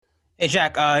Hey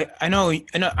Jack, I know.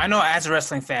 As a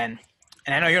wrestling fan,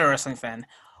 and I know you're a wrestling fan.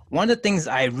 One of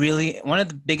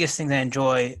the biggest things I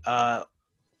enjoy,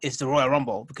 is the Royal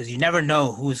Rumble because you never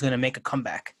know who's gonna make a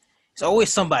comeback. It's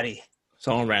always somebody,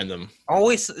 Someone random.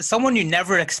 always someone you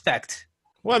never expect.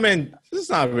 Well, I mean, this is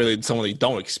not really someone you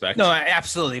don't expect. No,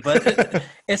 absolutely, but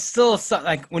it's still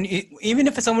like even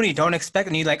if it's someone you don't expect,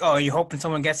 and you're like, oh, you're hoping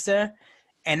someone gets there,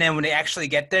 and then when they actually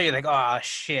get there, you're like, oh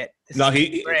shit, this No,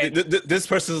 is great. this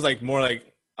person is like more like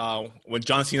when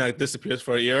John Cena disappears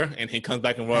for a year and he comes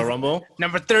back in Royal Rumble.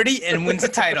 Number 30 and wins the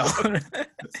title.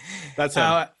 That's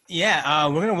him.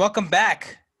 We're gonna welcome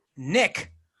back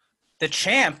Nick, the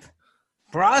champ,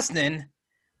 Brosnan,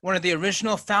 one of the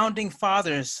original founding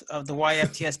fathers of the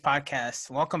YFTS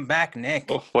podcast. Welcome back, Nick.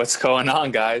 What's going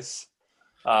on, guys?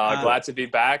 Glad to be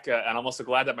back, and I'm also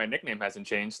glad that my nickname hasn't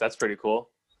changed. That's pretty cool.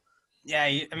 Yeah,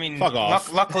 I mean, Fuck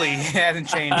off. luckily it hasn't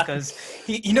changed because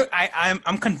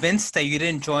I'm convinced that you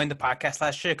didn't join the podcast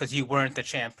last year because you weren't the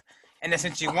champ, and then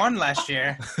since you won last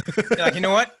year, you're like, you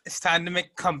know what, it's time to make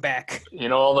a comeback.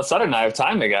 All of a sudden I have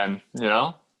time again.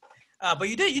 But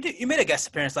you made a guest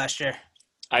appearance last year.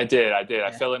 I did. Yeah.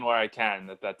 I fill in where I can.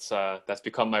 That's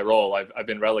become my role. I've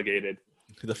been relegated.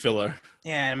 The filler.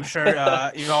 Yeah, I'm sure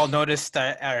you've all noticed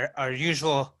that our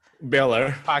usual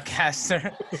Baylor.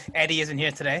 podcaster Eddie isn't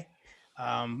here today.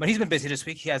 But he's been busy this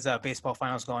week. He has baseball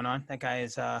finals going on. That guy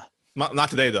is Not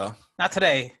today, though. not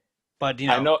today, but you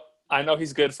know. I know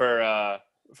he's good for a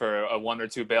 1 or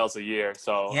 2 bails a year.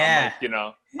 So Yeah.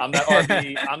 I'm that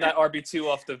RB. I'm that RB2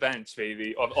 off the bench,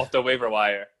 baby, off the waiver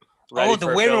wire. Ready The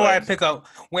for waiver wire fill-ins.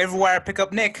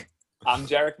 pickup, Nick. I'm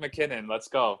Jarek McKinnon. Let's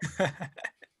go.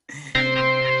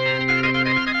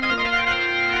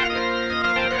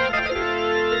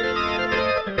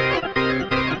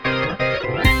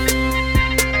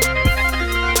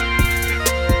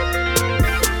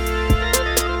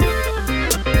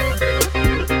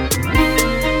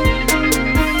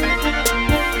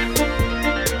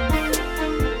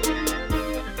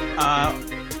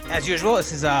 As usual,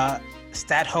 this is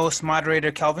stat host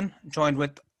moderator Kelvin, joined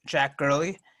with Jack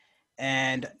Gurley,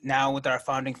 and now with our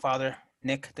founding father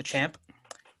Nick, the champ.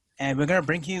 And we're gonna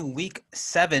bring you week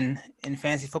 7 in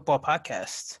fantasy football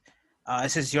podcast.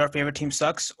 This is your favorite team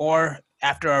sucks, or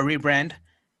after our rebrand,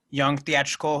 Young Film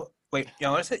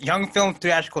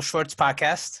Theatrical Shorts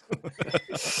podcast.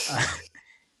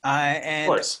 And Of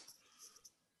course.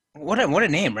 what a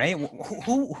name, right?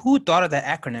 Who thought of that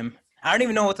acronym? I don't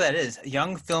even know what that is.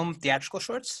 Young Film Theatrical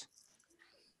Shorts?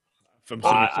 From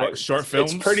some short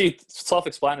films. It's pretty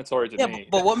self-explanatory to Yeah, me.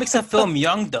 but what makes a film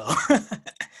young, though?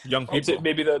 Young It's people.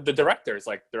 maybe the directors,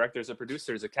 like directors and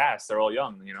producers, the cast, they're all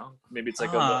young, Maybe it's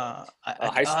like a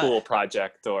high school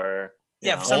project or...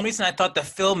 Yeah, for some reason I thought the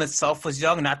film itself was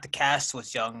young, not the cast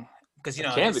was young. Because, It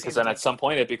can, because then at some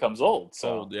point it becomes old.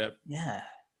 So Old, yeah. Yeah.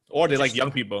 Or they like young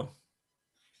people.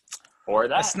 Or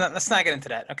that. Let's not get into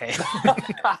that. Okay.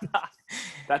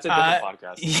 That's a different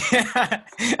podcast. Yeah.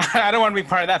 I don't want to be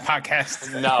part of that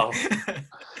podcast. No.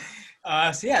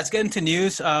 Let's get into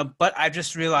news. But I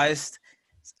just realized,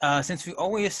 since we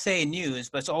always say news,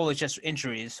 but it's always just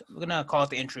injuries, we're gonna call it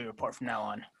the injury report from now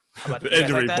on. How about The you guys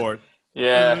injury like that? report.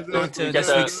 Yeah. Go into we, this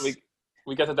get week's-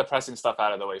 we get the depressing stuff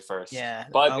out of the way first. Yeah.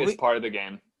 But it's part of the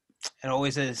game. It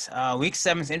always is. Week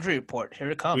 7's injury report. Here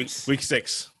it comes. Week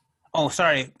 6. Oh,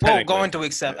 sorry. Whoa, Technically. going to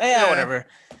week 7. Yeah, whatever.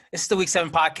 This is the week 7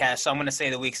 podcast, so I'm going to say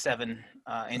the week 7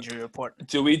 injury report.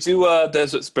 Do we do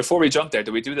before we jump there,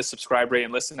 do we do the subscribe, rate,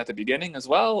 and listen at the beginning as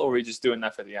well, or are we just doing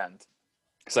that for the end?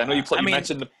 Because I know you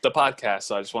mentioned the podcast,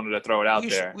 so I just wanted to throw it out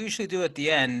there. We usually do it at the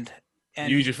end. And,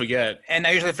 You usually forget. and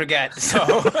I usually forget.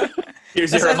 So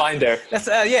Here's your reminder. that's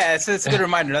it's a good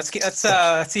reminder. Let's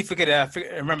see if we could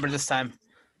remember this time.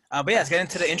 But yeah, let's get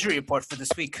into the injury report for this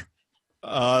week.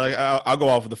 I'll go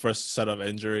off with the first set of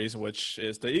injuries, which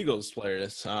is the Eagles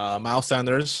players. Miles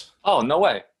Sanders Oh, no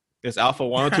way. is out for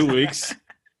 1 or 2 weeks,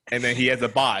 and then he has a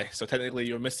bye. So technically,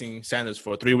 you're missing Sanders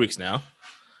for 3 weeks now.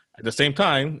 At the same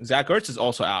time, Zach Ertz is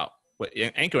also out with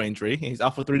an ankle injury. He's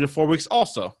out for 3 to 4 weeks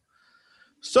also.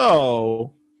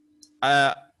 So,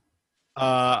 what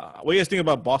do you guys think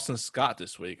about Boston Scott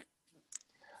this week?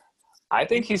 I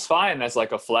think he's fine as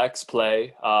like a flex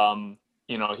play.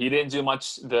 He didn't do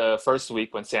much the first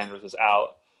week when Sanders was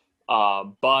out,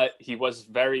 but he was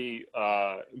very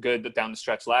good down the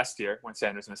stretch last year when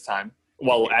Sanders missed time.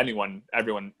 Well, anyone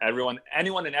and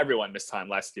everyone missed time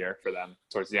last year for them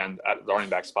towards the end at the running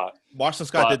back spot. Boston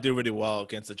Scott did do really well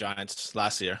against the Giants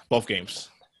last year, both games.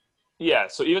 Yeah,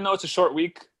 so even though it's a short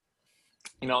week,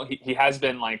 he has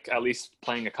been like at least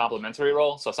playing a complimentary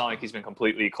role. So it's not like he's been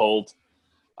completely cold.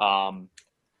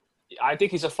 I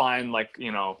think he's a fine, like,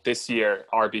 this year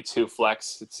RB2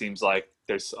 flex. It seems like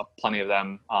there's plenty of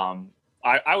them.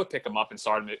 I would pick him up and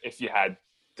start him if you had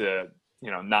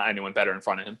not anyone better in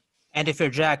front of him. And if you're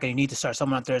Jack and you need to start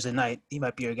someone on Thursday night, he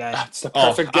might be your guy. That's the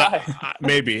perfect guy.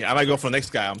 Maybe. I might go for the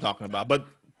next guy I'm talking about. But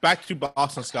back to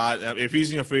Boston Scott. If he's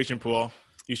in your free agent pool,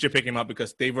 you should pick him up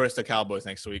because they versus the Cowboys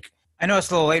next week. I know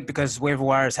it's a little late because waiver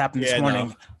wires happened this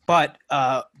morning, but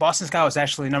Boston Scott was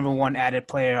actually #1 added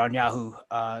player on Yahoo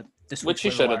this week. Which he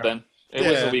should have been. It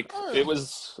was a week. It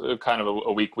was kind of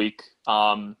a weak week.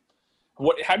 How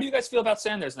do you guys feel about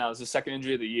Sanders now? It's his second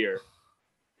injury of the year.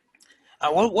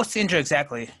 What's the injury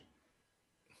exactly?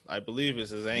 I believe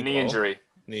it's his ankle. Knee injury.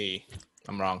 Knee.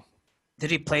 I'm wrong.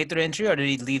 Did he play through the injury or did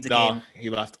he leave the game? No, he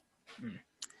left.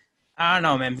 I don't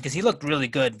know, man, because he looked really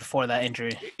good before that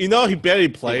injury. He barely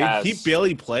played. He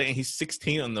barely played, and he's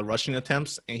 16 on the rushing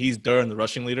attempts, and he's third in the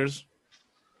rushing leaders.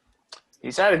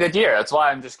 He's had a good year. That's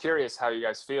why I'm just curious how you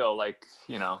guys feel. Like,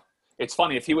 it's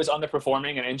funny. If he was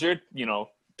underperforming and injured,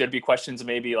 there'd be questions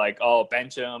maybe like, oh,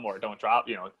 bench him or don't drop,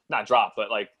 not drop, but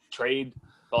like trade.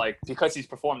 But like, because he's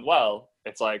performed well,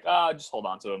 it's like, just hold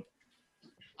on to him.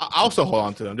 I also hold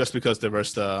on to him just because they're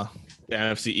versus the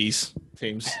NFC East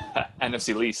teams.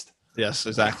 NFC least. Yes,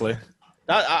 exactly.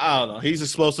 I don't know. He's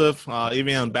explosive.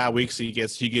 Even on bad weeks, he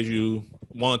gives you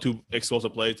 1 or 2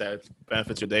 explosive plays that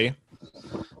benefits your day.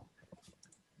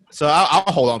 So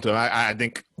I'll hold on to him. I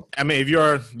think. I mean, if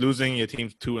you're losing your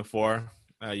teams 2 and 4,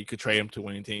 you could trade him to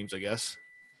winning teams, I guess.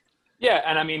 Yeah,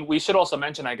 and I mean, we should also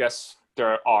mention, I guess,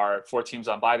 there are 4 teams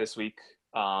on bye this week.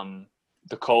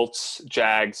 The Colts,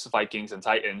 Jags, Vikings, and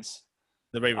Titans.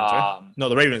 The Ravens, right? No,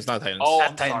 the Ravens, not Titans. Oh,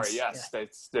 I'm Titans. sorry. Yes, yeah.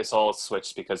 This all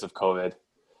switched because of COVID.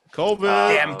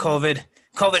 Damn COVID.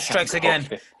 COVID strikes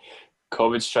again.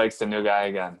 COVID strikes the new guy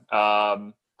again.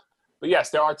 But yes,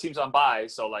 there are teams on bye,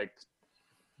 so like,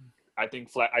 I think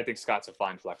Scott's a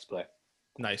fine flex play.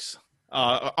 Nice.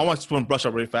 I want to brush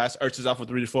up really fast. Ertz is out for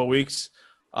 3 to 4 weeks.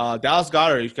 Dallas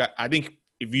Goedert, I think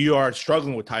if you are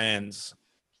struggling with tight ends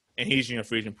and he's in your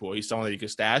free agent pool, he's someone that you can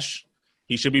stash.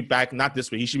 He should be back, not this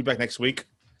week. He should be back next week.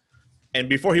 And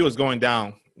before he was going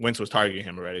down, Wentz was targeting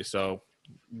him already. So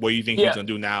what do you think he's going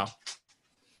to do now?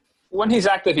 When he's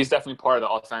active, he's definitely part of the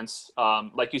offense.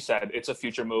 Like you said, it's a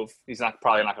future move. He's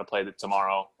probably not going to play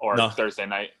tomorrow or Thursday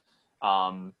night.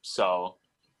 So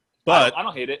but I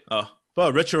don't hate it.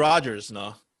 But Richard Rodgers,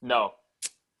 no.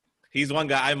 He's one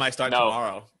guy I might start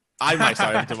tomorrow. I might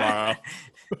start him tomorrow.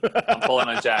 I'm pulling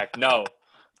on Jack. No.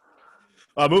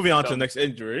 Moving on to the next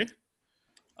injury.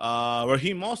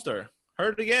 Raheem Mostert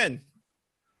hurt again.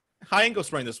 High ankle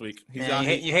sprain this week. You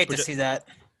hate to see that.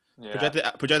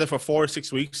 Yeah. Projected for 4 or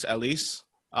 6 weeks at least.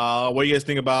 What do you guys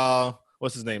think about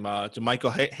what's his name?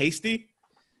 JaMycal Hasty?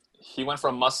 He went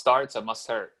from must start to must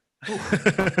hurt.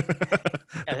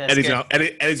 Eddie's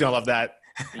gonna love that.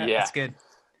 Yeah, that's good.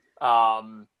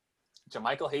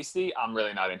 JaMycal Hasty, I'm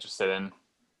really not interested in.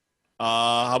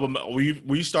 How about will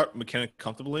you start McKinnon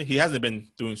comfortably? He hasn't been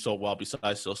doing so well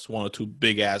besides those 1 or 2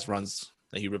 big ass runs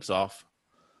that he rips off.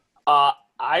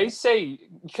 I say,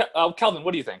 Kelvin,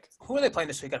 what do you think? Who are they playing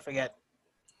this week? I forget.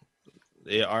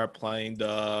 They are playing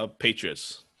the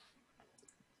Patriots.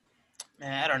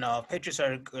 Man, I don't know. Patriots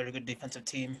are a good defensive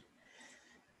team.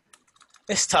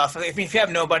 It's tough. If you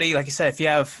have nobody, like you said, if you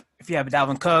have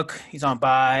Dalvin Cook, he's on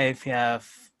bye. If you have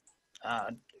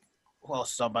who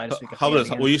else is on bye this week? How about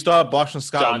this? Will you start Boston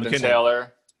Scott? Jonathan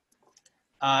Taylor.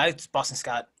 It's Boston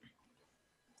Scott.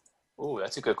 Ooh,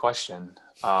 that's a good question.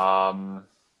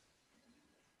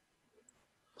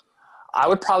 I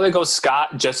would probably go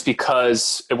Scott just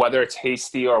because whether it's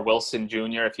Hasty or Wilson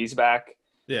Jr. if he's back.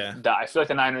 Yeah. I feel like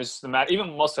the Niners,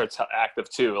 even most are active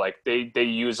too. Like they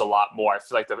use a lot more. I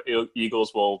feel like the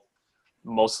Eagles will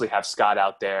mostly have Scott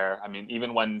out there. I mean,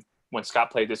 even when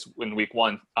Scott played this in week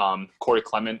 1, Corey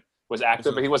Clement was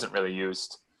active, but he wasn't really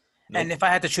used. Nope. And if I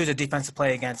had to choose a defense to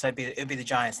play against, it'd be the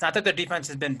Giants. Not that their defense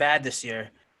has been bad this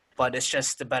year, but it's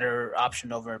just a better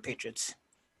option over Patriots.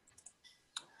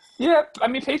 Yeah, I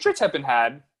mean, Patriots have been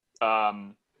had.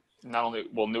 Not only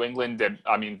New England did.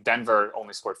 I mean, Denver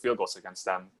only scored field goals against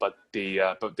them, but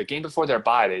the game before their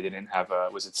bye, they didn't have.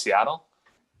 Was it Seattle?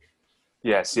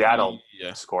 Yeah, Seattle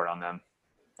scored on them,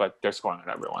 but they're scoring on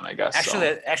everyone, I guess.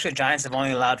 Actually, Giants have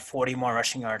only allowed 40 more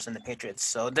rushing yards than the Patriots,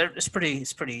 so it's pretty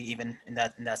even in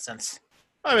that sense.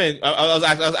 I mean, I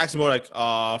was asking more like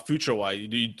future wise.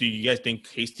 Do you guys think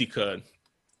Hasty could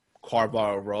carve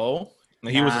out a role?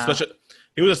 He was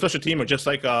a special teamer, just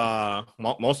like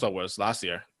Mosa was last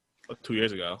year, 2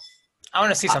 years ago. I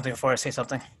want to see something before I say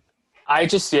something.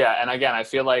 And again, I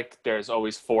feel like there's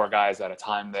always 4 guys at a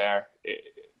time there.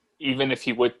 Even if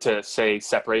he would to say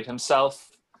separate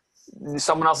himself,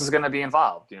 someone else is going to be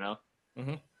involved,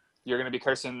 Mhm. You're going to be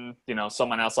cursing,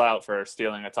 someone else out for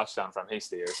stealing a touchdown from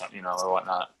Hasty or something, or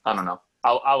whatnot. I don't know.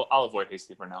 I'll avoid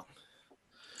Hasty for now.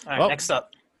 All right, Well, next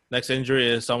up. Next injury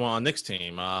is someone on Nick's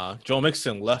team. Joe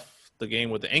Mixon left the game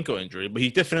with the ankle injury, but he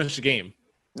did finish the game.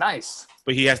 Nice.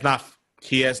 But he has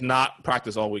not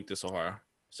practiced all week this far.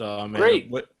 So I mean, Great.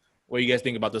 What do you guys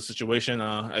think about the situation?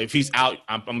 If he's out,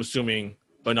 I'm assuming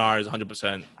Bernard is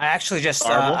 100%. I actually just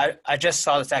Horrible. I just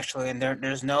saw this actually, and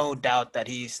there's no doubt that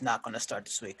he's not going to start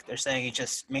this week. They're saying he's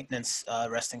just maintenance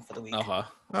resting for the week.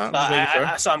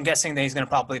 Uh-huh. So I'm guessing that he's going to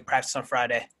probably practice on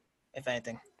Friday, if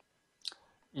anything.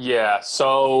 Yeah,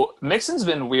 so Mixon's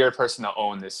been a weird person to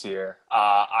own this year.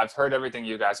 I've heard everything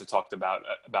you guys have talked about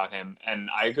him, and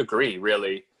I agree,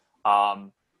 really.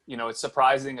 It's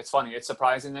surprising. It's funny. It's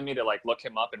surprising to me to look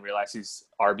him up and realize he's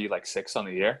RB 6 on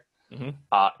the year,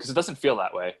 because it doesn't feel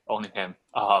that way owning him.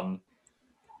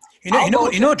 You know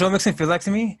what Joe Mixon feels like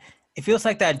to me? It feels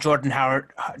like that Jordan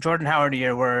Howard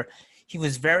year where he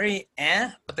was very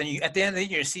but then at the end of the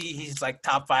year, see he's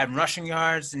top 5 in rushing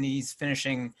yards and he's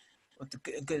finishing with a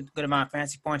good amount of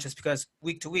fantasy points just because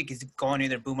week to week he's going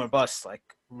either boom or bust,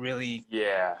 really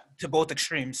to both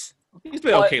extremes. He's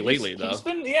been okay lately, though.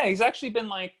 He's actually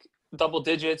been double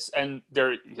digits, and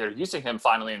they're using him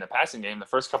finally in the passing game. The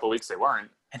first couple of weeks they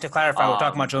weren't. And to clarify, we're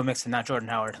talking about Joe Mixon, not Jordan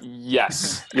Howard.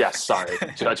 Yes, sorry.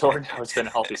 Jordan Howard's been a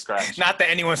healthy scratch. Not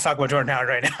that anyone's talking about Jordan Howard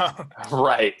right now.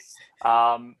 Right.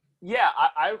 I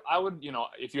would,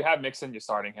 if you have Mixon, you're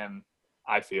starting him,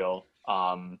 I feel.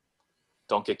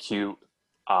 Don't get cute.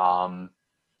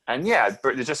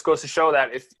 It just goes to show that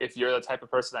if you're the type of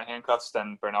person that handcuffs,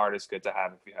 then Bernard is good to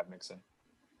have if you have Mixon.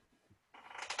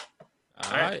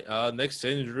 All right. Next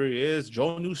injury is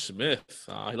Jonnu Smith.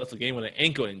 He left the game with an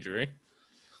ankle injury.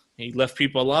 He left a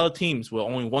lot of teams with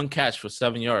only 1 catch for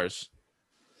 7 yards.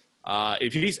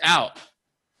 If he's out,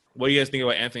 what do you guys think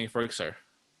about Anthony Ferguson?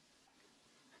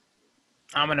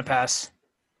 I'm going to pass.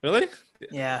 Really?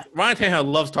 Yeah. Ryan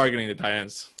Tannehill loves targeting the tight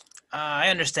ends. I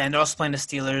understand. They're also playing the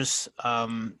Steelers. I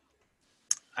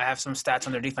have some stats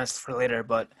on their defense for later,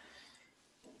 but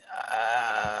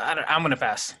I'm going to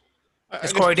pass.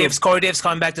 Is Corey Davis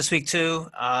coming back this week too?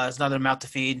 It's another mouth to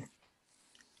feed.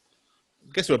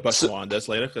 I guess we'll bust on this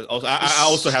later. Cause I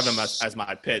also have him as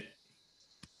my pit.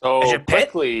 So As your pit?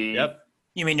 quickly, Yep.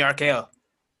 You mean your RKO?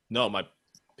 No, my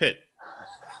pit.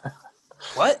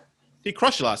 What? He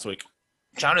crushed it last week.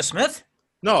 Jonnu Smith?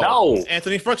 No.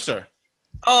 Anthony Ferguson.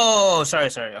 Oh, sorry.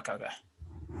 Okay.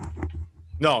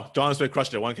 No, Jonnu Smith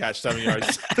crushed it. 1 catch, 7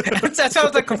 yards. That's why I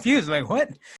was confused. What?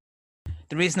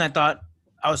 The reason I thought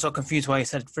I was so confused why he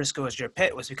said Frisco was your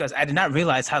pit was because I did not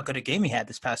realize how good a game he had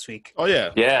this past week. Oh, yeah.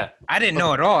 Yeah. I didn't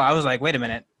know at all. I was like, wait a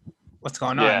minute. What's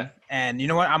going on? Yeah. And you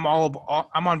know what? I'm on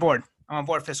board. I'm on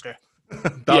board, Fisker.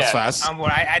 That was fast. I'm on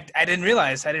board. I didn't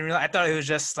realize. I thought it was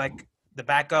just the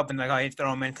backup and he'd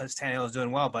throw him in because Tannehill was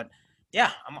doing well. But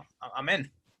yeah, I'm in.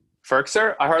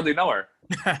 Ferguson? I hardly know her.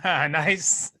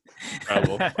 Nice.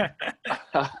 Incredible.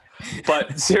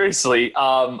 But seriously,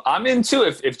 I'm in too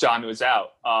if John was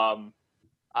out.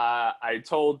 I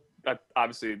told that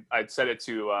obviously I said it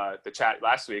to the chat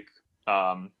last week.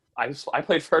 I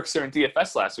played Ferguson in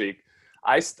DFS last week.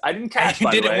 I didn't cash. You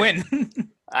by the didn't way. win.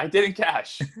 I didn't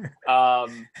cash.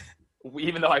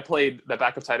 Even though I played the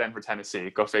backup tight end for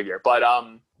Tennessee, go figure. But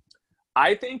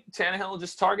I think Tannehill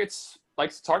just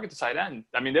likes to target the tight end.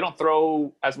 I mean, they don't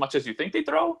throw as much as you think they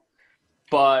throw,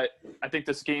 but I think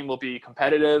this game will be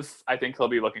competitive. I think he'll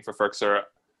be looking for Ferguson.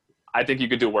 I think you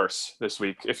could do worse this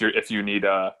week if you need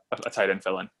a tight end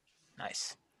fill-in.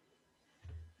 Nice.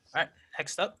 All right,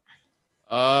 next up.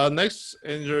 Next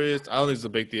injury is, I don't think it's a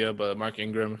big deal, but Mark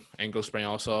Ingram, ankle sprain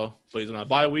also. So he's on a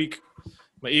bye week.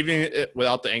 But even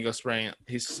without the ankle sprain,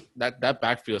 that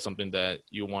backfield is something that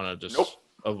you want to just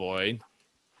avoid.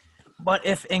 But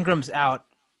if Ingram's out,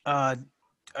 are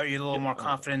you a little more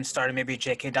confident starting maybe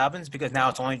J.K. Dobbins? Because now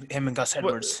it's only him and Gus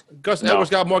Edwards. Gus Edwards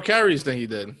got more carries than he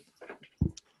did.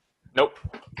 Nope.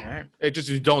 All right. It just,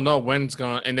 you don't know when it's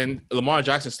going to – and then Lamar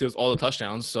Jackson steals all the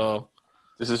touchdowns, so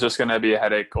 – this is just going to be a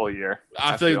headache all year.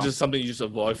 I feel like it's just something you just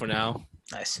avoid for now.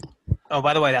 Nice. Oh,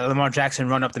 by the way, that Lamar Jackson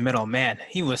run up the middle, man,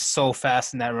 he was so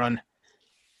fast in that run.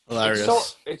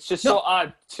 Hilarious. It's just so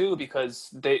odd too because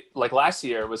they last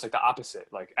year was the opposite.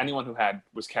 Anyone who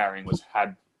was carrying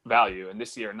had value, and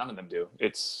this year none of them do.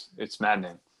 It's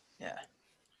maddening. Yeah.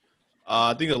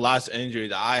 I think the last injury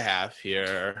that I have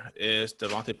here is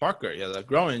Devontae Parker. He has a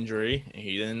groin injury, and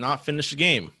he did not finish the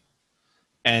game.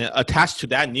 And attached to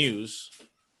that news,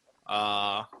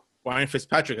 Ryan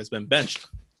Fitzpatrick has been benched.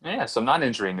 Yeah, some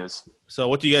non-injury news. So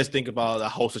what do you guys think about the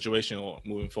whole situation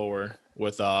moving forward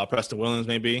with Preston Williams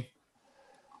maybe?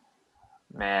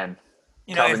 Man.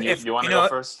 You know, Calvin, you want to go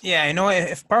first? Yeah, you know,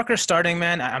 if Parker's starting,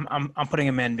 man, I'm putting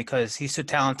him in because he's too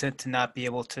talented to not be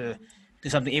able to do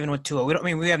something even with Tua.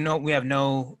 We have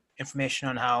no information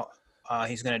on how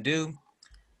he's gonna do,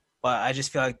 but I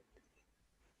just feel like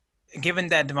given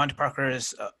that Devontae Parker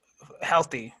is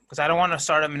healthy, because I don't want to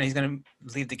start him and he's gonna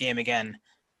leave the game again.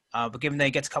 But given that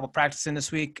he gets a couple practice in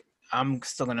this week, I'm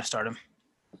still gonna start him.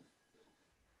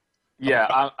 Yeah,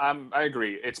 I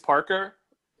agree. It's Parker,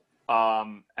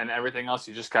 and everything else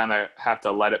you just kind of have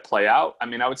to let it play out. I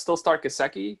mean, I would still start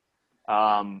Gesicki,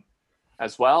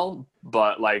 as well,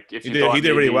 but like if he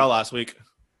did really well last week.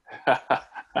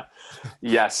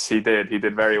 Yes, he did. He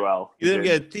did very well. He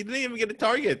didn't even get a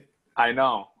target. I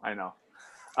know.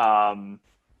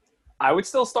 I would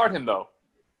still start him though.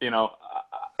 You know,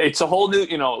 it's a whole new.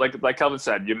 You know, like Kelvin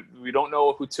said, we don't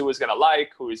know who Tua is gonna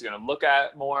like, who he's gonna look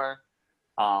at more.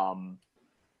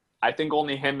 I think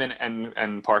only him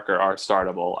and Parker are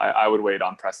startable. I would wait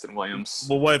on Preston Williams.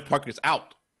 Well, what if Parker's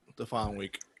out the following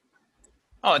week?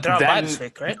 Oh, they're on bye this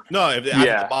week, right? No, if they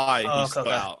have to bye, he's okay.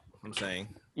 out. I'm saying.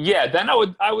 Yeah, then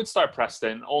I would start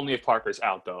Preston only if Parker's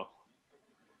out though.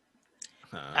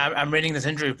 I'm reading this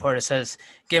injury report. It says,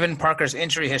 given Parker's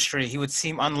injury history, he would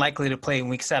seem unlikely to play in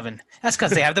Week 7. That's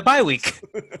because they have the bye week.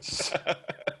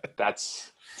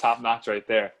 That's top notch right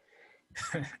there.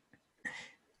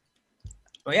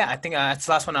 Well, yeah, I think that's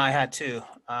the last one I had too.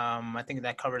 I think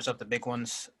that covers up the big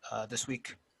ones this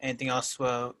week. Anything else you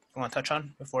want to touch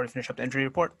on before we finish up the injury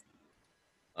report?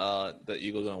 The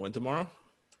Eagles gonna win tomorrow?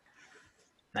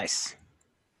 Nice.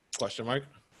 Question mark.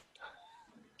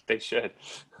 They should.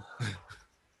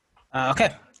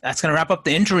 Okay, that's gonna wrap up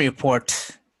the injury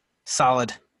report.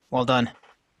 Solid, well done.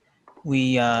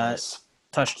 We got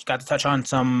to touch on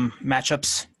some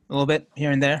matchups a little bit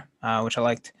here and there, which I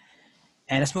liked.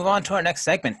 And let's move on to our next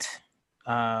segment,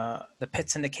 the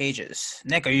pits and the cages.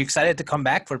 Nick, are you excited to come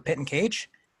back for Pit and Cage?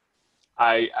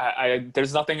 I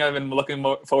there's nothing I've been looking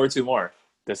forward to more.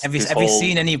 Have you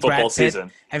seen any Brad Pitt?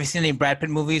 Season. Have you seen any Brad Pitt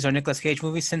movies or Nicolas Cage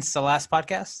movies since the last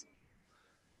podcast?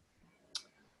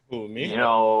 Who, me? You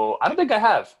know, I don't think I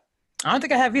have. I don't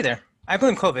think I have either. I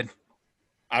blame COVID.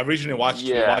 I recently watched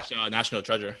National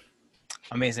Treasure.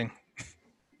 Amazing.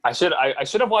 I should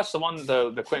have watched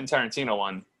the Quentin Tarantino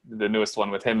one, the newest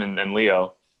one with him and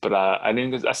Leo, but I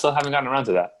still haven't gotten around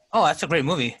to that. Oh, that's a great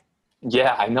movie.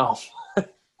 Yeah, I know.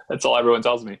 That's all everyone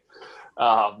tells me.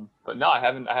 But no, I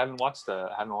haven't watched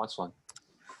one.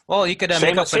 Well, you could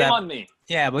make up for that. Shame on me.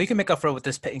 Yeah, well, you can make up for it with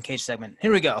this Pit and Cage segment.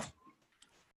 Here we go.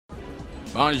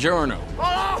 Buongiorno.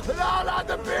 Oh, no, not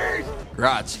the beast!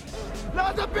 Grazie.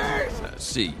 Not the beast!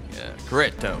 Sì,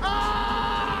 corretto.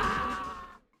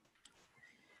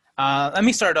 Let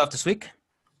me start off this week.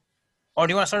 Or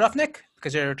do you want to start off, Nick?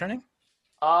 Because you're returning?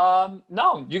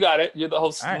 No, you got it. You're the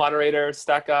host, right. moderator,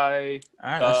 stat guy,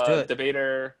 All right, let's do it.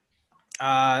 debater,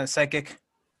 Psychic.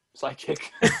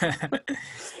 psychic.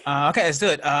 Okay, let's do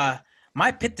it.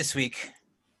 My pit this week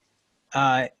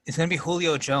is going to be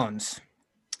Julio Jones.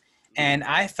 And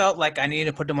I felt like I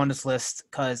needed to put him on this list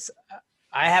because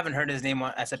I haven't heard his name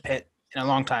as a pit in a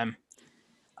long time.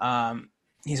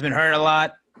 He's been hurt a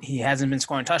lot. He hasn't been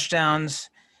scoring touchdowns.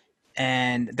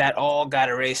 And that all got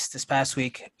erased this past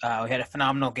week. We had a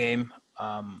phenomenal game.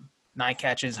 9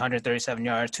 catches, 137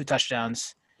 yards, 2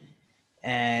 touchdowns.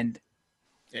 And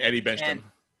Eddie benched him.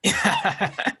 You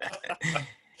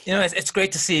know, it's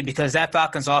great to see because that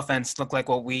Falcons offense looked like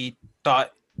what we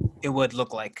thought it would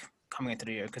look like coming into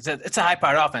the year. Because it's a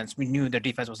high-powered offense. We knew their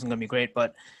defense wasn't going to be great.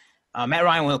 But Matt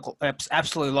Ryan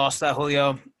absolutely lost that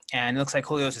Julio. And it looks like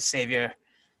Julio's a savior.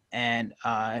 And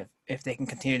if they can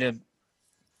continue to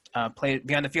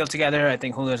be on the field together, I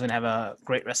think Julio's going to have a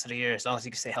great rest of the year as long as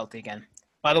he can stay healthy again.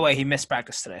 By the way, he missed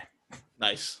practice today.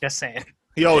 Nice. Just saying.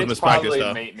 He always missed practice,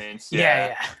 though. Maintenance.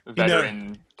 Yeah.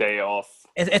 Veteran day off.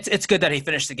 It's good that he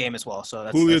finished the game as well. So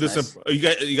that's, Julio, that's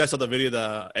nice. you guys saw the video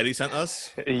that Eddie sent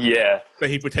us? Yeah. That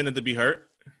he pretended to be hurt?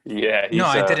 Yeah. No,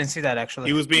 I didn't see that actually.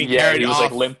 He was being carried he was off.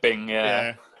 like limping.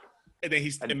 Yeah. And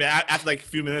then after like a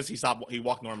few minutes, he stopped. He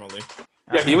walked normally.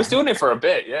 Yeah, he was doing it for a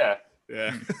bit. Yeah.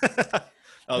 Yeah.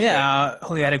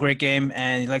 Julio had a great game,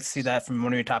 and you'd like to see that from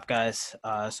one of your top guys.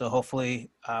 So hopefully,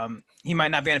 he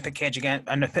might not be on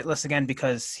a pit list again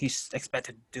because he's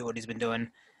expected to do what he's been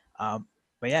doing.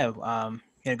 But yeah,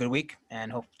 he had a good week,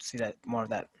 and hope to see that more of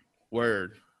that.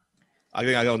 Word. I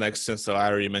think I go next since I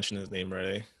already mentioned his name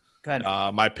already. Go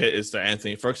ahead. My pit is to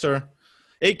Anthony Ferguson.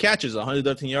 8 catches,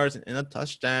 113 yards, and a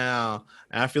touchdown.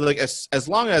 And I feel like as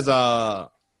long as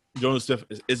Jonas Smith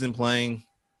isn't playing,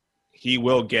 he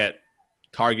will get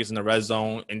targets in the red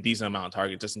zone and decent amount of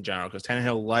targets just in general because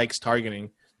Tannehill likes targeting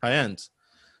tight ends.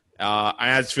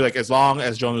 I just feel like as long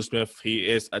as Jonnu Smith, he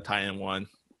is a tight end one.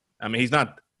 I mean, he's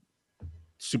not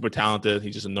super talented.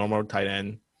 He's just a normal tight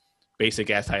end, basic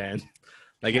ass tight end.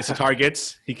 Like, gets the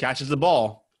targets, he catches the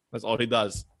ball. That's all he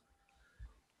does.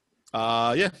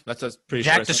 That's pretty.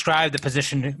 Jack described the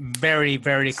position very,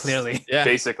 very clearly. Yeah,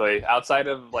 Basically, outside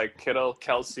of like Kittle,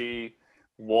 Kelsey,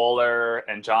 Waller,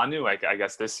 and Jonnu, I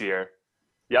guess this year.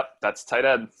 Yep, that's tight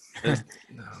end.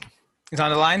 He's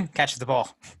on the line, catches the ball.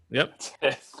 Yep.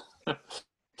 All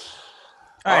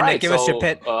right, Nick, give us your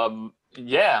pit.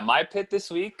 My pit this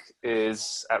week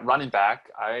is at running back.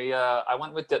 I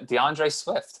went with DeAndre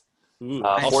Swift. Ooh,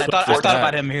 I thought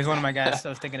about him. He was one of my guys I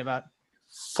was thinking about.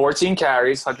 14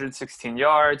 carries, 116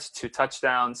 yards, 2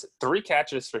 touchdowns, 3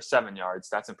 catches for 7 yards.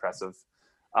 That's impressive.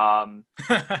 I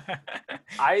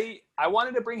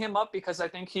wanted to bring him up because I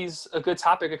think he's a good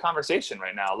topic of conversation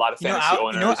right now. A lot of fantasy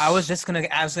owners. I was just gonna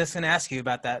ask you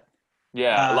about that.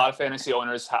 Yeah, a lot of fantasy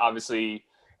owners. Obviously,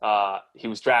 he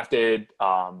was drafted.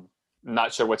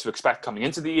 Not sure what to expect coming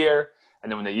into the year,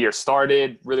 and then when the year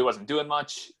started, really wasn't doing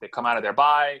much. They come out of their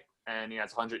bye, and he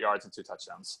has 100 yards and 2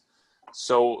 touchdowns.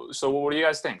 So what do you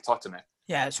guys think? Talk to me.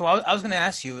 Yeah, so I was going to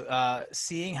ask you,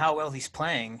 seeing how well he's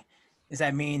playing, does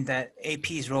that mean that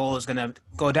AP's role is going to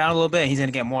go down a little bit and he's going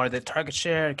to get more of the target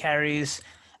share, carries?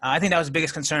 I think that was the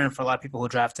biggest concern for a lot of people who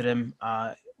drafted him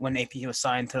when AP was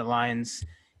signed to the Lions,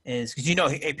 is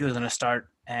because AP was going to start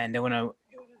and they want to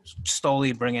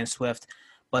slowly bring in Swift.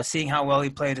 But seeing how well he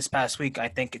played this past week, I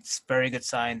think it's a very good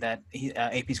sign that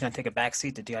AP's going to take a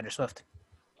backseat to DeAndre Swift.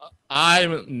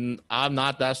 I'm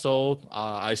not that sold.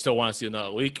 I still want to see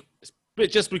another week,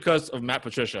 but just because of Matt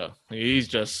Patricia. I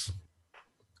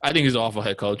think he's an awful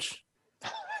head coach.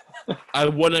 I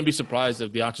wouldn't be surprised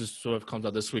if DeAndre Swift comes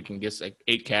out this week and gets like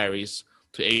 8 carries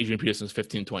to Adrian Peterson's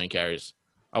 15, 20 carries.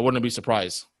 I wouldn't be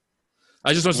surprised.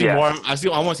 I just want to see more.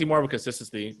 I want to see more of a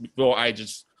consistency before I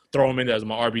just throw him in as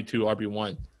my RB2,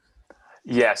 RB1.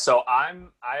 Yeah, so I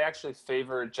actually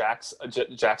favor Jack's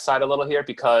side a little here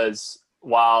because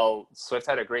while Swift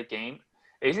had a great game,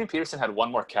 Adrian Peterson had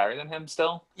 1 more carry than him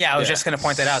still. Yeah, I was just going to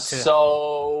point that out too.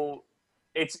 So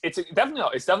it's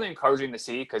definitely encouraging to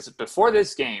see because before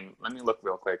this game, let me look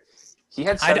real quick. He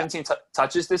had 17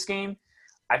 touches this game.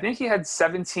 I think he had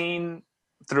 17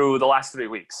 through the last 3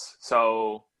 weeks.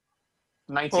 So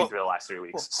 19 through the last 3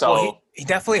 weeks. So he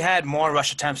definitely had more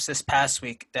rush attempts this past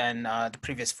week than the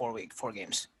previous 4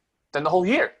 games. Than the whole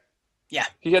year. Yeah.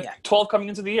 He had 12 coming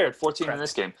into the year, 14 in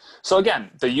this game. So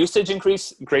again, the usage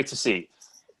increase, great to see.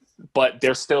 But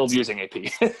they're still using AP.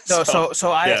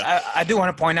 I do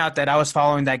want to point out that I was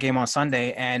following that game on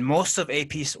Sunday, and most of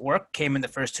AP's work came in the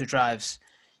first 2 drives.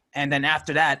 And then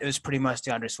after that, it was pretty much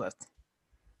DeAndre Swift.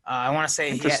 I want to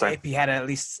say AP had at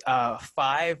least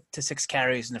 5 to 6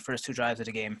 carries in the first 2 drives of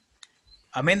the game.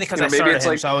 Mainly because I started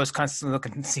him, so I was constantly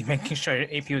looking to see, making sure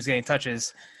AP was getting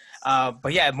touches.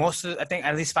 But yeah, I think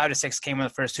at least 5 to 6 came in the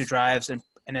first 2 drives, and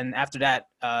then after that,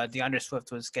 DeAndre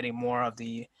Swift was getting more of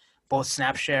the both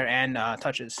snap share and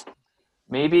touches.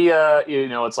 Maybe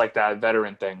it's like that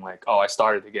veteran thing, like, I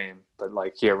started the game, but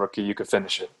like, here, rookie, you could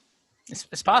finish it.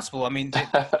 It's possible. I mean,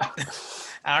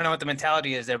 I don't know what the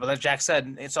mentality is there, but like Jack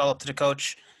said, it's all up to the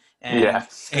coach. And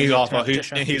he's awful.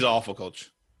 He's an awful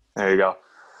coach. There you go.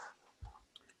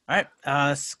 All right,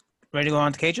 ready to go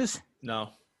on to cages? No.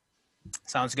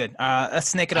 Sounds good. Let's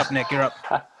snake it up, Nick. You're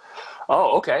up.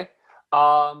 Oh, okay.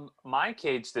 My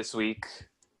cage this week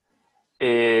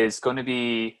is going to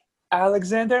be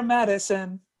Alexander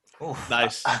Madison. Ooh.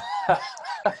 Nice.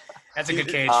 That's a good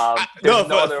cage.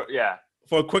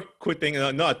 For a quick thing,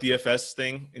 not a DFS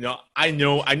thing.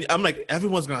 I'm like,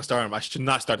 everyone's gonna start him. I should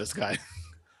not start this guy,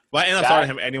 but I end up starting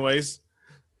him anyways.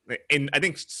 And I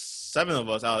think 7 of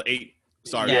us out of 8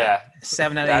 started. Yeah,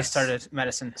 7 out of 8 started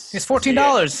Madison. It's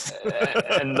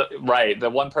 $14. And the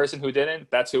one person who didn't,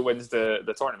 that's who wins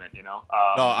the tournament.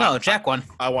 No, Jack won.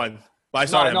 I won. But I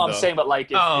started him, I'm saying, but like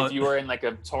if you were in like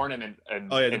a tournament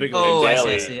and the big daily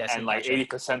I see, and like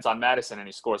 80% on Madison and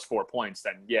he scores 4 points,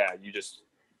 then you just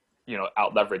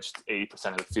out leveraged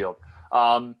 80% of the field.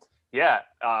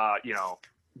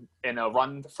 In a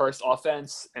run first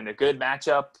offense in a good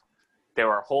matchup, they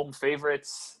were home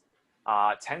favorites.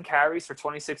 10 carries for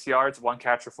 26 yards, 1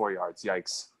 catch for 4 yards.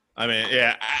 Yikes. I mean,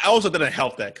 I also didn't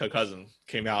help that Kirk Cousins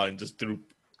came out and just threw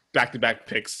back-to-back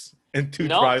picks and 2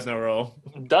 drives in a row.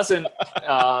 Doesn't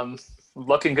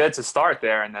looking good to start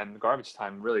there, and then garbage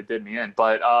time really did me in.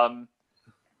 But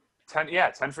 10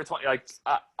 for 20. Like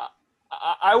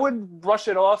I would brush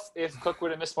it off if Cook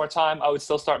would have missed more time. I would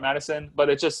still start Madison, but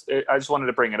I just wanted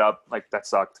to bring it up. Like, that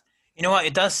sucked. You know what?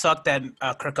 It does suck that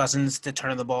Kirk Cousins did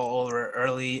turn the ball over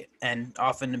early and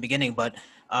often in the beginning, but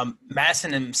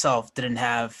Madison himself didn't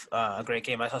have a great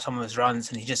game. I saw some of his runs,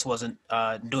 and he just wasn't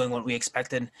doing what we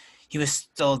expected. He was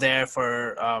still there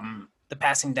for the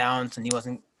passing downs, and he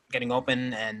wasn't getting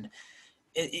open. And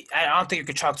I don't think you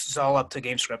could chalk this all up to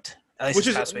game script. At least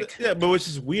this past week. Yeah, but which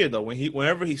is weird though.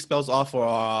 Whenever he spells off for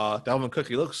Dalvin Cook,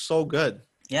 he looks so good.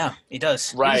 Yeah, he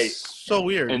does. Right. He's so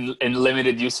weird. In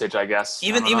limited usage, I guess.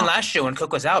 Even last year when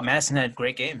Cook was out, Madison had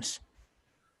great games.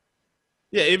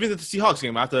 Yeah, even the Seahawks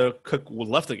game after Cook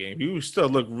left the game, he still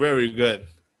looked very good.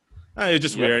 It's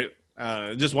just weird.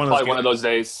 Just one of those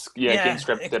days. Yeah, game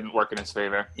script it didn't work in his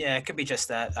favor. Yeah, it could be just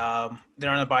that.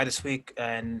 They're on a bye this week,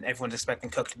 and everyone's expecting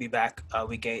Cook to be back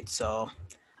week 8. So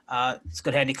it's a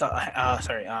good handcuff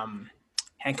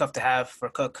to have for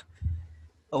Cook.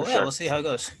 Oh, yeah, We'll see how it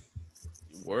goes.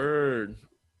 Word.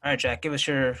 All right, Jack, give us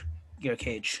your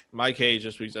cage. My cage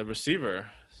this week's a receiver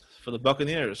for the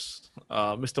Buccaneers,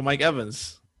 Mr. Mike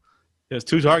Evans. He has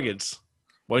 2 targets,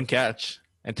 1 catch,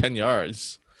 and 10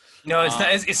 yards. No, it's not.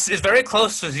 It's very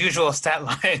close to his usual stat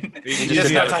line.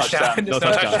 Just no touchdown. There's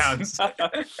no touchdowns.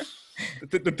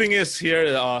 The thing is here,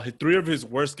 3 of his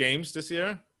worst games this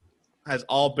year has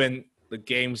all been the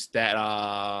games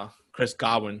that Chris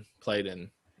Godwin played in.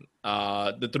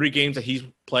 The 3 games that he's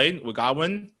played with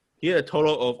Godwin, he had a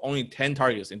total of only 10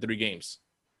 targets in 3 games.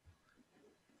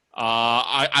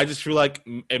 I just feel like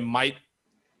it might.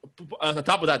 On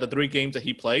top of that, the 3 games that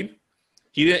he played,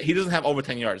 he doesn't have over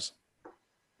 10 yards.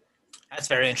 That's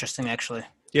very interesting, actually.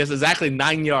 He has exactly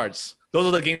 9 yards. Those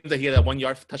are the games that he had at 1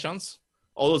 yard touchdowns.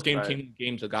 All those games came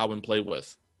games that Godwin played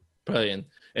in.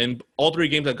 And all 3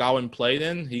 games that Godwin played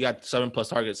in, he got 7+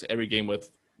 targets every game with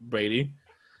Brady.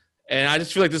 And I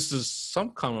just feel like this is some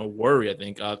kind of worry, I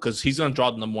think, because he's going to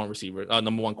draw the number 1 receiver,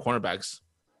 number 1 cornerbacks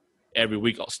every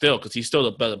week still, because he's still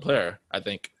the better player, I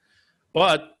think.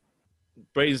 But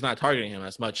Brady's not targeting him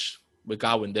as much with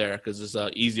Godwin there because it's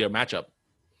an easier matchup.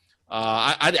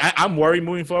 I'm worried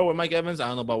moving forward with Mike Evans. I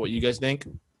don't know about what you guys think.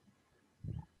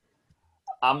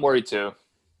 I'm worried too.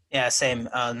 Yeah, same.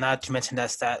 Not to mention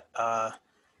that stat.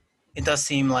 It does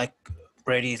seem like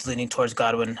Brady's leaning towards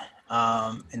Godwin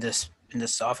in this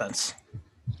offense.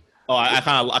 Oh, I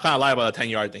kind of lied about the 10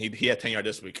 yard thing. He had 10 yards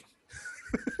this week.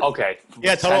 Okay. He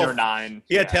had total 10 or 9.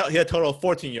 He had a total of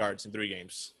 14 yards in 3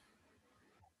 games.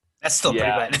 That's still pretty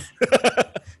bad.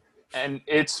 And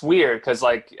it's weird because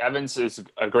like Evans is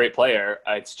a great player.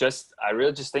 It's just I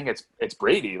really just think it's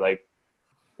Brady. Like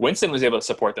Winston was able to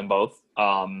support them both.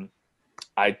 I'm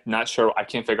not sure. I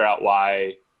can't figure out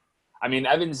why. I mean,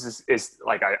 Evans is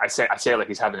like I say like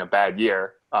he's having a bad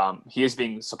year. He is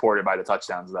being supported by the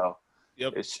touchdowns though.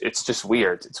 Yep. It's just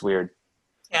weird. It's weird.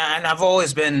 Yeah, and I've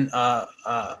always been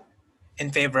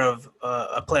in favor of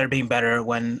a player being better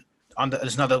when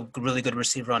there's another really good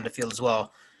receiver on the field as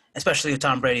well. Especially with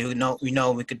Tom Brady, who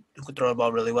we could throw the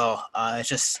ball really well. It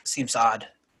just seems odd.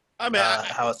 I mean,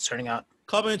 how it's turning out.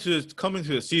 Coming to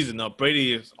the season, now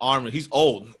Brady's arm, he's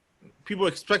old. People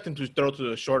expect him to throw to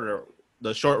the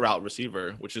short route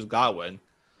receiver, which is Godwin.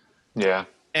 Yeah.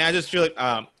 And I just feel like,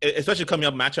 especially coming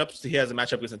up matchups, he has a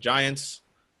matchup against the Giants,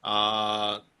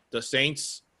 the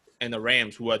Saints, and the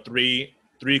Rams, who are three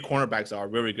cornerbacks that are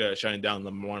really good at shutting down the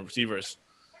number 1 receivers.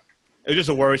 It's just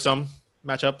a worrisome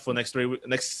matchup for next 3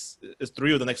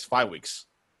 of the next 5 weeks.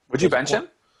 Would you bench him?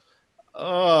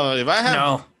 If I have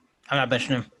No, I'm not benching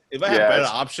him. If I had better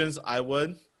options, I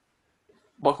would.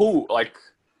 But who like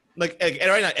right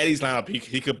now Eddie's lineup,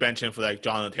 he could bench him for like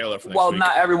Jonathan Taylor for next week. Well,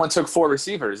 not everyone took 4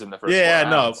 receivers in the first. Yeah,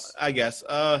 4 no, rounds. I guess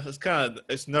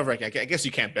it's nerve-wracking. I guess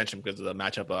you can't bench him because of the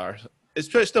matchup. It's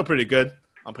still pretty good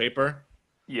on paper.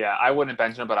 Yeah, I wouldn't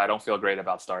bench him, but I don't feel great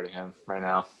about starting him right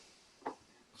now.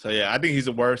 So yeah, I think he's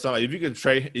a worrisome. If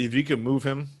you could move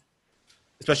him,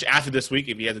 especially after this week,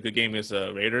 if he has a good game against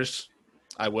the Raiders,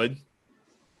 I would.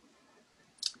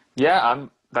 Yeah,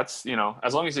 that's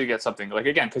as long as you get something like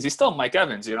again because he's still Mike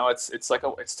Evans. It's like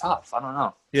it's tough. I don't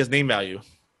know. He has name value.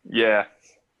 Yeah,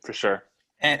 for sure.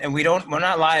 And we're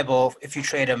not liable if you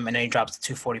trade him and then he drops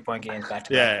 2 40-point games back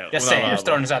to back. Yeah, just saying, just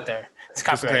throwing this out there. It's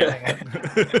copyright.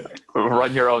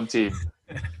 Run your own team.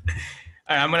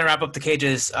 All right, I'm gonna wrap up the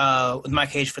cages with my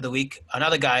cage for the week.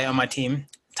 Another guy on my team,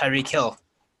 Tyreek Hill,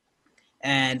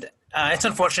 and it's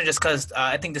unfortunate just because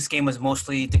I think this game was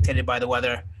mostly dictated by the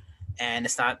weather, and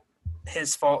it's not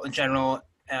his fault in general.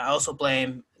 I also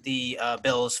blame the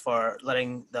Bills for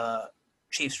letting the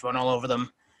Chiefs run all over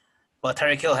them. But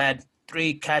Tyreek Hill had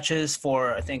 3 catches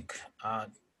for, I think,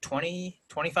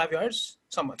 25 yards,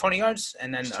 20 yards,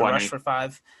 and then 20. a rush for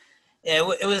 5.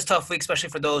 Yeah, it was a tough week, especially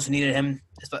for those who needed him,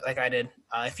 just like I did.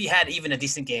 If he had even a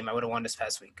decent game, I would have won this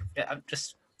past week. Yeah, I'm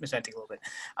just misventing a little bit.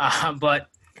 But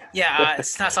Yeah,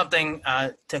 it's not something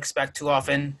to expect too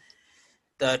often.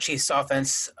 The Chiefs'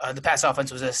 offense, the pass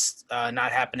offense was just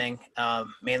not happening,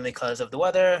 mainly because of the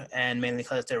weather and mainly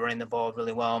because they're running the ball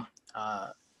really well.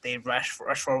 They rush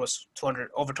for was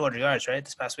over 200 yards, right,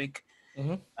 this past week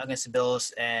against the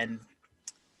Bills, and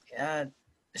yeah,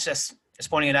 it's just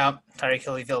pointing it out. Tyreek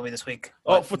Hill, you failed me this week.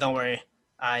 But don't worry,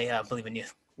 I believe in you.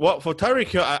 Well, for Tyreek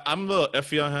Hill, I'm a little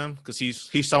iffy on him because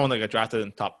he's someone that got drafted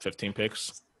in top 15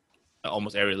 picks in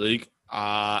almost every league.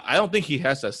 I don't think he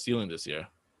has that ceiling this year. You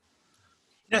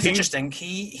know, it's interesting.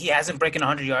 He hasn't broken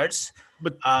 100 yards,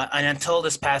 But and until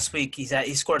this past week, he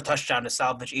scored a touchdown to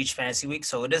salvage each fantasy week.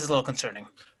 So it is a little concerning.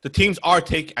 I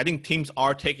think teams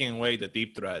are taking away the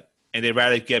deep threat, and they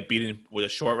rather get beaten with the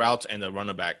short routes and the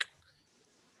running back.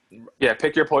 Yeah,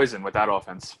 pick your poison with that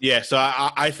offense. Yeah, so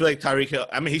I feel like Tyreek Hill.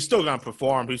 I mean, he's still gonna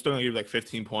perform. He's still gonna give like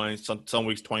 15 points, some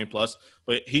weeks 20 plus.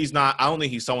 But he's not. I don't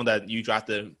think he's someone that you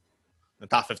drafted the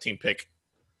top 15 pick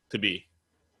to be.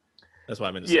 That's what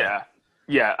I meant to say.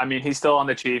 Yeah. I mean, he's still on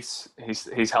the Chiefs.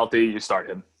 He's healthy. You start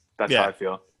him. That's how I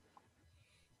feel.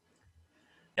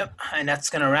 Yep, and that's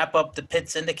gonna wrap up the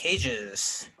pits and the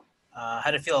cages.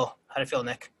 How'd it feel?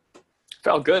 Nick?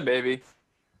 Felt good, baby.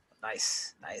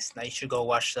 Nice. Now you should go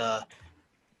watch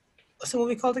what's the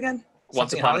movie called again?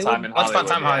 Once Upon a Time in Hollywood. Once Upon a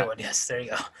Time in Hollywood. Yes, there you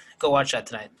go. Go watch that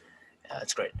tonight.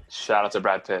 It's great. Shout out to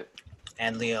Brad Pitt.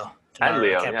 And Leo.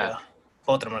 DiCaprio. Yeah.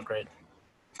 Both of them are great.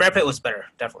 Brad Pitt was better,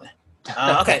 definitely.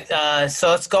 Okay, so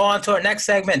let's go on to our next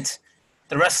segment,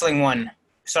 the wrestling one.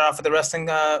 Start off with the wrestling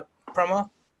promo. I'm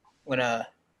gonna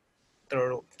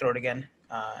throw it again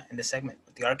in this segment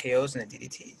with the RKOs and the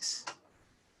DDTs.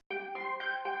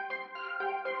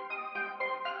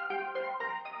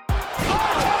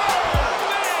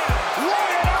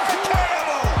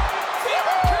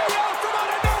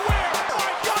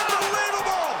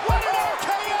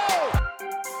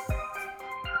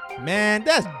 Man,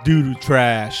 that's doo-doo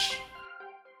trash.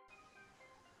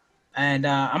 And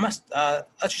I must let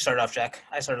you start off, Jack.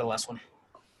 I started the last one.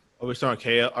 Oh, we start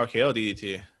RKO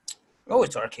DDT. Always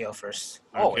RKO first.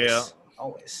 Always.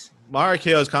 My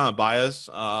RKO is kind of biased.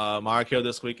 My RKO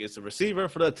this week is the receiver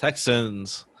for the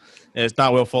Texans. And it's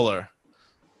not Will Fuller.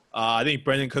 I think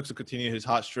Brandon Cooks will continue his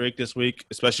hot streak this week,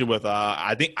 especially with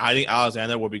I think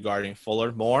Alexander will be guarding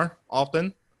Fuller more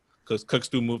often because Cooks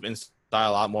do move inside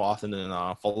a lot more often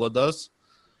than Fuller does.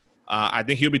 I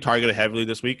think he'll be targeted heavily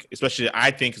this week, especially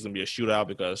I think it's going to be a shootout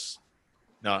because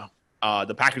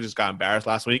the Packers just got embarrassed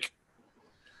last week.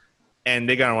 And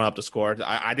they're going to run up the score.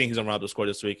 I think he's going to run up the score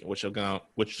this week, which is going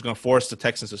to force the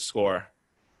Texans to score.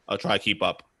 I'll try to keep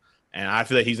up. And I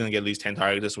feel like he's going to get at least 10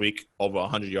 targets this week, over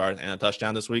 100 yards and a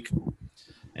touchdown this week.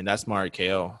 And that's my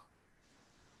RKO.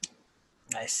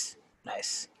 Nice.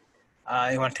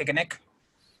 You want to take a Nick?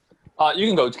 You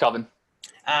can go, Calvin.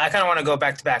 I kind of want to go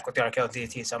back-to-back with the RKO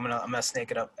DDT, so I'm gonna snake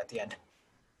it up at the end.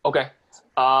 Okay.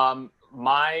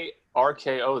 My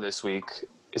RKO this week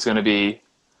is going to be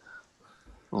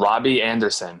Robbie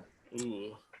Anderson.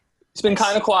 Ooh. He's been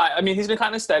kind of quiet. I mean, he's been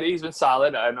kind of steady. He's been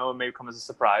solid. I know it may come as a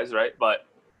surprise, right? But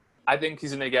I think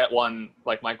he's going to get one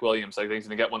like Mike Williams. I think he's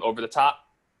going to get one over the top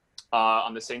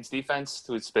on the Saints defense.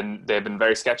 They've been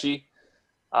very sketchy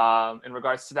in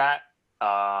regards to that.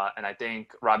 And I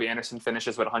think Robbie Anderson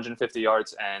finishes with 150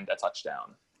 yards and a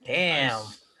touchdown. Damn,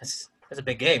 that's a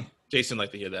big game. Jason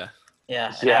liked to hear that.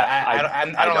 Yeah.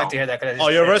 I don't like to hear that. Oh,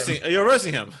 you're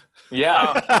roasting him.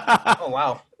 Yeah. Oh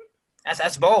wow,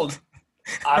 that's bold.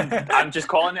 I'm just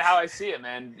calling it how I see it,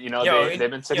 man. You know, they've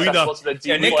been successful to the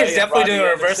deep. Nick is definitely doing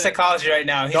reverse psychology right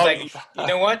now. He's like, you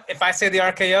know what? If I say the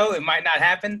RKO, it might not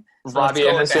happen. So Robbie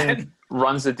Anderson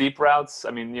runs the deep routes.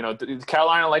 I mean,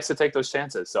 Carolina likes to take those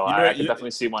chances, so I can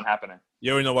definitely see one happening.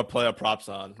 You already know what player props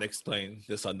on Nick's playing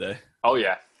this Sunday. Oh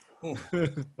yeah,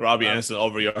 Robbie Anderson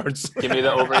over yards. Give me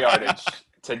the over yardage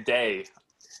today.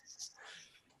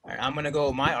 All right, I'm gonna go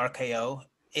with my RKO.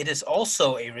 It is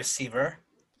also a receiver.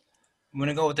 I'm going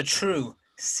to go with the true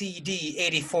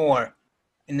CD84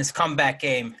 in this comeback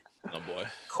game. Oh, boy.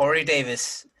 Corey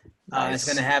Davis Nice. is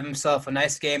going to have himself a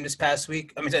nice game this next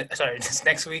week. He's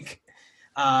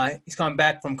coming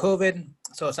back from COVID,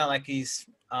 so it's not like he's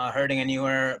hurting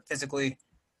anywhere physically.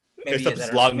 Maybe he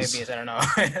is, I don't know.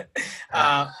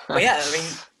 But yeah, I mean,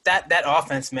 that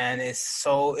offense, man,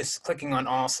 is clicking on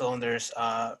all cylinders,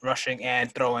 rushing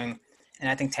and throwing. And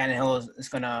I think Tannehill is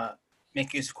going to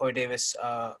make use of Corey Davis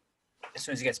as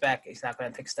soon as he gets back. He's not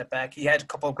going to take a step back. He had a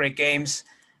couple of great games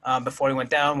before he went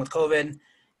down with COVID,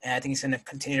 and I think he's going to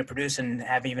continue to produce and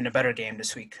have even a better game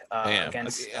this week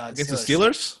against the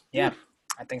Steelers. Yeah,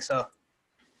 I think so.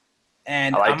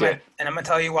 And I like I'm going to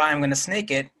tell you why I'm going to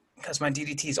snake it, because my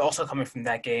DDT is also coming from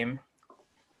that game.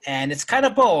 and it's kind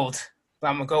of bold, but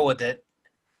I'm gonna go with it.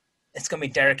 It's gonna be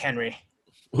Derrick Henry.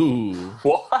 Ooh.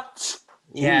 What?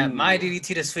 Yeah, Ooh. my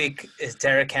DDT this week is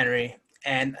Derrick Henry,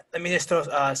 and let me just throw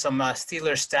some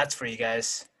Steelers stats for you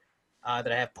guys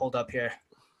that I have pulled up here.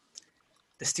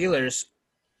 The Steelers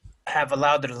have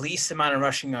allowed the least amount of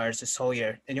rushing yards this whole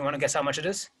year. And you want to guess how much it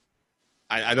is?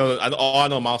 I know. All I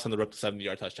know, Miles Sanders ripped a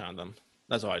 70-yard touchdown on them.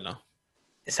 That's all I know.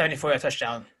 It's 74-yard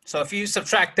touchdown. So if you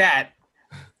subtract that,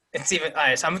 it's even. All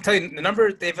right, so I'm gonna tell you the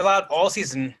number they've allowed all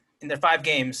season in their 5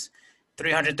 games: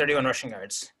 331 rushing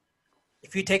yards.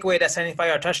 If you take away that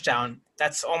 75-yard touchdown,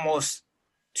 that's almost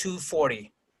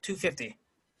 240, 250.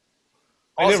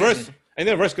 And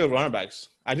they're versus good running backs.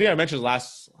 I think I mentioned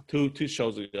last two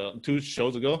shows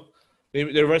ago. They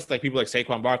versus like people like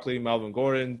Saquon Barkley, Melvin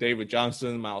Gordon, David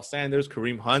Johnson, Miles Sanders,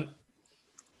 Kareem Hunt.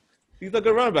 These are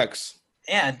good running backs.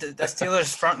 Yeah, the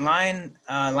Steelers' front line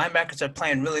linebackers are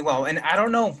playing really well, and I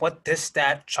don't know what this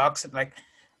stat chalks it like.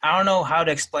 I don't know how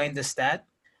to explain this stat,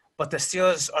 but the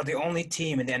Steelers are the only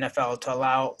team in the NFL to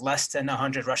allow less than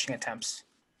 100 rushing attempts.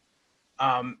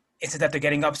 Is it that they're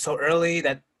getting up so early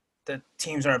that the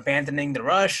teams are abandoning the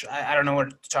rush? I don't know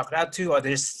what to chalk it out to, or they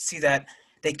just see that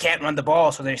they can't run the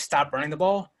ball, so they stop running the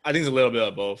ball. I think it's a little bit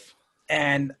of both.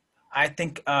 And I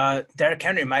think Derrick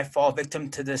Henry might fall victim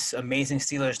to this amazing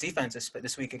Steelers defense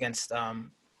this week against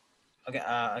them.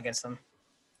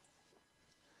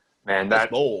 Man,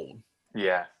 That's bold.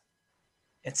 yeah.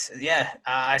 It's when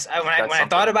I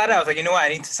thought about it, I was like, you know what, I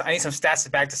need some stats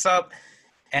to back this up,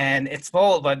 and it's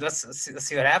bold, but let's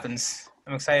see what happens.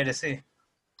 I'm excited to see,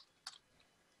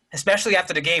 especially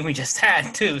after the game we just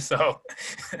had too. So,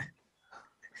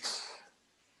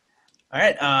 all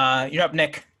right, you're up,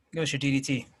 Nick. Give us your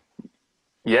DDT.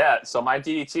 Yeah, so my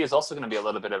DDT is also going to be a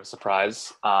little bit of a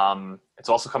surprise. It's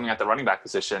also coming at the running back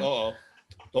position. Uh-oh.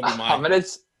 Don't be mine.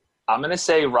 I'm gonna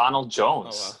say Ronald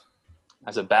Jones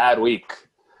has a bad week.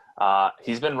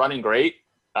 He's been running great.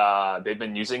 They've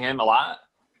been using him a lot,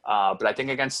 but I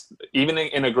think even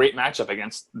in a great matchup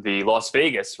against the Las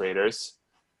Vegas Raiders,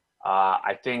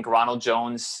 I think Ronald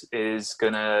Jones is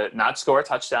gonna not score a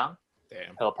touchdown.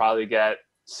 Damn. He'll probably get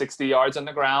 60 yards on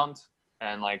the ground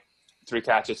and like 3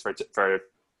 catches for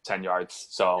 10 yards.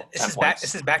 So 10 points.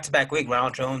 This is back-to-back week.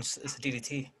 Ronald Jones is the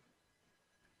DDT.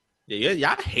 Yeah,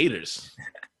 y'all haters.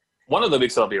 One of the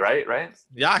weeks it'll be right?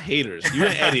 Y'all haters. You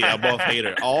and Eddie are both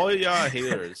haters. All y'all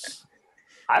haters.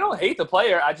 I don't hate the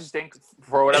player. I just think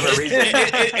for whatever reason.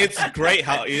 It's great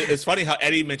it's funny how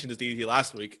Eddie mentioned this DDT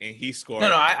last week and he scored.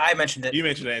 No, I mentioned it. You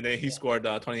mentioned it, and then he scored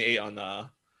 28 on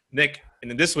Nick.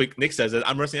 And then this week, Nick says that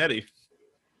I'm resting Eddie.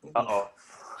 Uh-oh.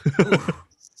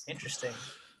 Interesting.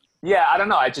 Yeah, I don't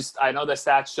know. I know the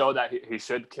stats show that he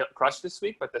should crush this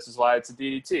week, but this is why it's a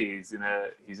DDT.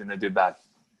 He's gonna do bad.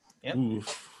 Yep.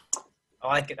 Oof. I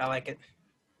like it.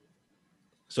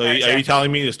 So Right, are you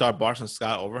telling me to start Boston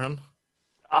Scott over him?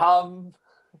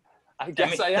 I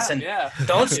guess I am. Listen, Yeah.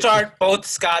 Don't start both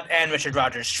Scott and Richard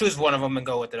Rodgers. Choose one of them and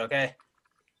go with it, okay?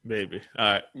 Maybe. All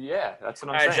right. Yeah, that's what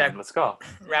I'm All right, saying. Jack. Let's go.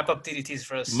 Wrap up DDTs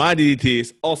for us. My DDT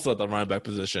is also at the running back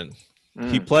position.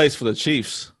 He plays for the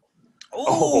Chiefs.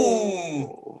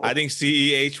 Ooh. I think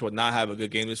CEH would not have a good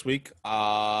game this week.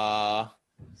 I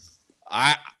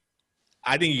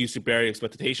think you superior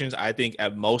expectations. I think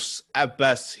at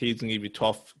best, he's going to give you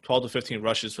 12 to 15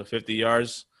 rushes for 50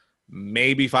 yards,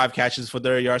 maybe 5 catches for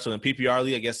 30 yards. So in PPR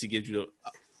league, I guess he gives you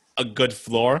a good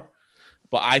floor.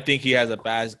 But I think he has a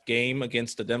bad game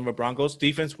against the Denver Broncos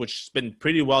defense, which has been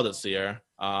pretty well this year.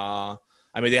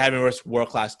 They haven't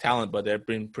world-class talent, but they've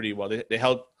been pretty well. They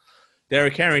held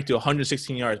Derrick Henry to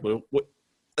 116 yards, but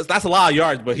that's a lot of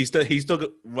yards. But he still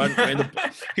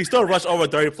rushed over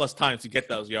 30-plus times to get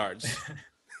those yards.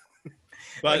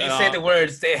 But when you say the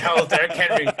words, they held Derrick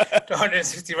Henry to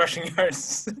 160 rushing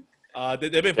yards.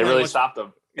 They really stopped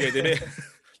him. Yeah,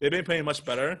 they've been playing much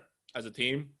better as a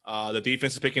team. The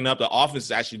defense is picking up. The offense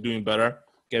is actually doing better,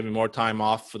 giving more time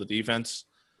off for the defense.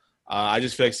 I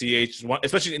just feel like CH,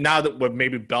 especially now that with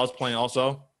maybe Bell's playing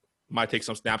also, might take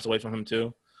some snaps away from him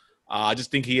too. I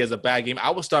just think he has a bad game.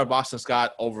 I will start Boston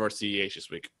Scott over CH this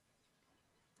week.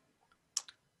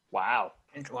 Wow.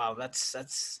 Wow, that's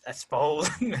bold,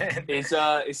 man. Is CH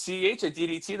a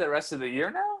DDT the rest of the year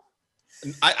now?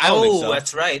 I don't think so.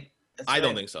 That's right. I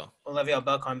don't think so. Le'Veon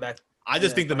Bell coming back. I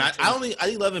just think the match. I think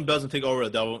Le'Veon Bell's gonna take over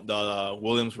the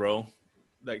Williams role,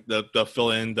 like the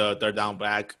fill in the third down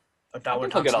back. I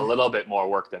think he'll get a little bit more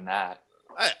work than that.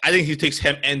 I think he takes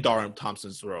him and Darren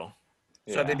Thompson's role.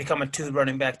 So they become a 2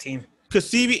 running back team. Because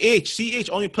CH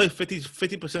only played 50%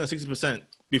 or 60%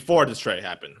 before this trade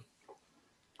happened.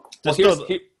 Well,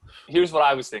 here's what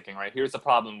I was thinking, right? Here's the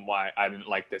problem why I didn't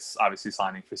like this, obviously,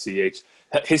 signing for CH.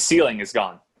 His ceiling is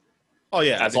gone. Oh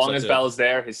yeah, As long as Bell's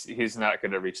there, he's not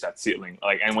going to reach that ceiling.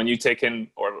 And when you take him,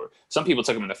 or some people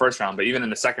took him in the first round, but even in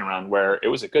the second round, where it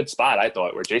was a good spot, I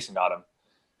thought, where Jason got him,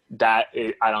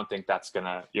 I don't think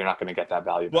you're not going to get that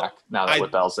value back now that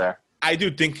with Bell's there. I do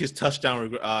think his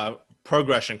touchdown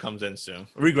progression comes in soon.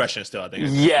 Regression still, I think.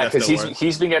 Yeah, because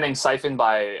he's been getting siphoned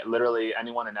by literally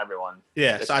anyone and everyone.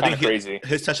 Yeah, it's so I think crazy.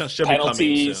 His touchdown should be coming soon.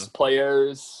 Penalties,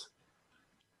 players,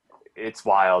 it's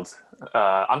wild.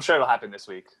 I'm sure it'll happen this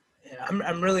week. Yeah,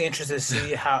 I'm really interested to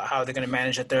see how they're going to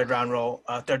manage a third down role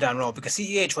because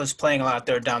CEH was playing a lot of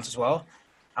third downs as well.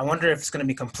 I wonder if it's going to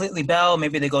be completely Bell.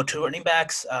 Maybe they go to running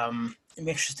backs. It'd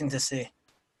be interesting to see.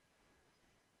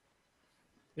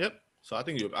 Yep. So I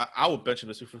think I would bench him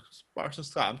this week for Spartan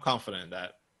Scott. I'm confident in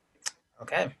that.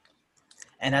 Okay.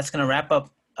 And that's going to wrap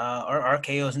up our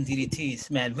RKOs and DDTs.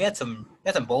 Man, we had some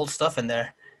bold stuff in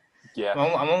there. Yeah.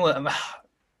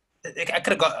 I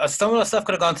could have got some of the stuff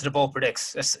could have gone to the bold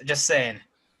predicts. Just saying.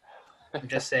 I'm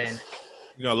just saying.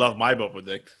 You're gonna love my bold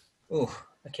predict. Ooh,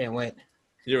 I can't wait.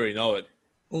 You already know it.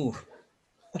 Ooh,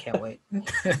 I can't wait. All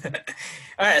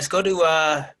right, let's go to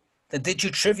the Did You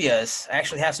Trivias. I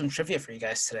actually have some trivia for you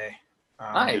guys today.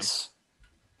 Nice.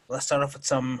 Let's start off with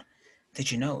some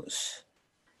Did You Knows.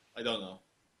 I don't know.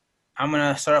 I'm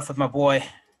gonna start off with my boy,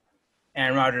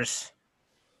 Aaron Rodgers.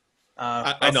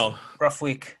 I know. Rough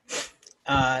week.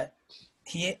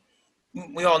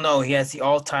 We all know he has the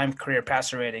all-time career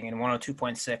passer rating in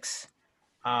 102.6.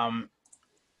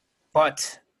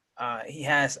 But he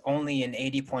has only an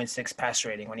 80.6 passer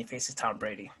rating when he faces Tom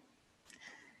Brady.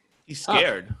 He's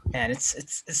scared. And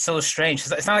it's so strange.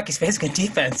 It's not like he's facing a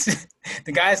defense.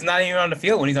 The guy's not even on the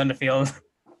field when he's on the field.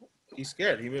 He's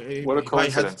scared. What a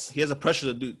coincidence. He has a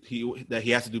pressure to do that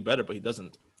he has to do better, but he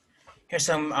doesn't. Here's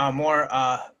some more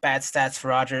bad stats for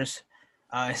Rodgers.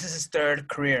 This is his third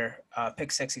career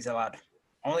pick six he's allowed.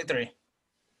 Only 3.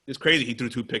 It's crazy. He threw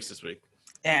 2 picks this week.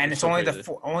 Yeah, and it's only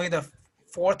the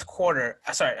fourth quarter.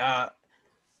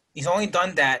 He's only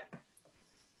done that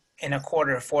in a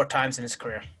quarter 4 times in his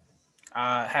career,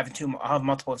 having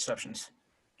multiple interceptions.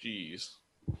 Jeez.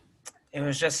 It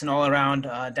was just an all-around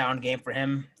down game for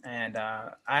him, and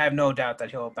I have no doubt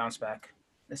that he'll bounce back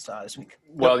this week.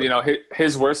 Well,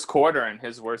 his worst quarter and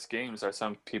his worst games are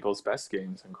some people's best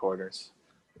games and quarters.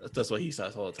 That's what he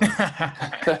says all the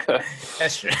time.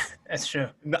 That's true. That's true.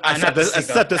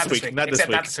 Except this week. Not this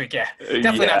week. Yeah.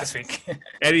 Definitely not this week.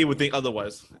 Eddie would think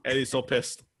otherwise. Eddie's so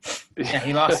pissed. Yeah,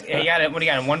 he lost. He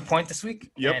got 1 point this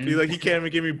week. Yep. And... He's like, he can't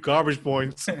even give me garbage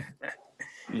points.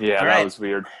 Yeah, that was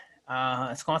weird.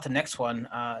 Let's go on to the next one.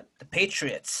 The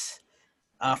Patriots,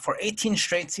 for 18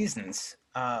 straight seasons,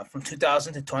 from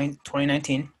 2000 to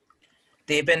 2019,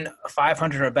 they've been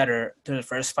 500 or better through the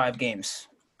first 5 games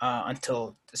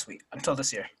until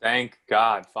this year. Thank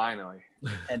God, finally.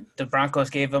 And the Broncos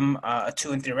gave them a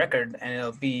 2-3 record, and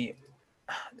it'll be,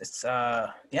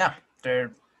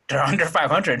 they're under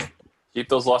 500. Keep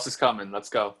those losses coming. Let's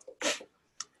go.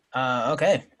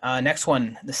 Okay. Next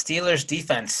one, the Steelers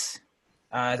defense.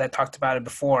 As I talked about it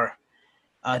before,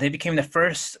 they became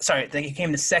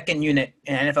the second unit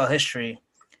in NFL history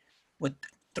with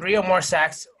 3 or more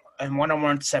sacks and 1 or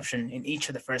more interception in each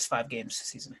of the first 5 games this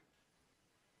season.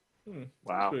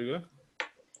 Wow.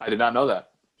 I did not know that.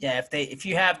 Yeah, if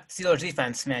you have Steelers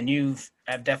defense, man, you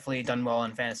have definitely done well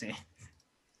in fantasy.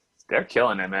 They're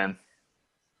killing it, man.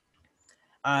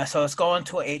 So let's go on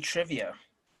to a trivia.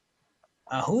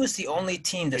 Who is the only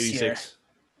team this 86. year?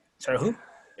 Sorry, who?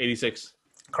 86.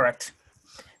 Correct.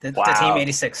 The Wow. team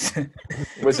 86.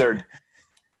 Wizard.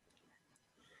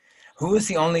 Who is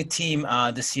the only team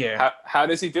this year? How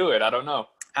does he do it? I don't know.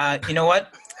 You know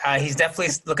what? He's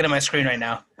definitely looking at my screen right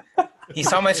now. He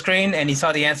saw my screen and he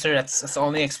saw the answer. That's the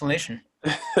only explanation.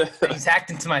 He's hacked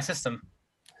into my system.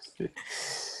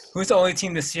 Who's the only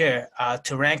team this year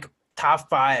to rank top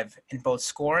 5 in both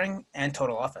scoring and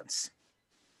total offense?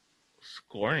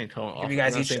 Scoring total offense. Give you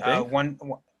guys each one.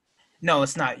 No,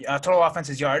 it's not. Total offense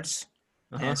is yards,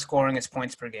 and scoring is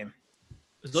points per game.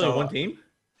 Is there only one team?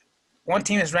 One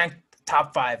team is ranked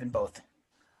top 5 in both.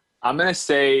 I'm gonna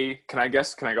say. Can I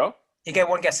guess? Can I go? You get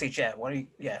one guess each. Yeah.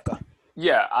 Go.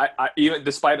 Yeah. I even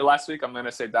despite it last week, I'm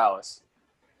gonna say Dallas.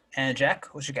 And Jack,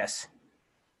 what's your guess?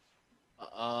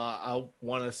 I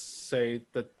want to say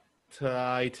the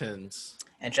Titans.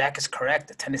 And Jack is correct.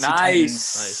 The Tennessee Titans.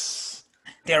 Nice.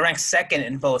 They are ranked second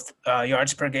in both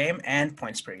yards per game and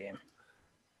points per game.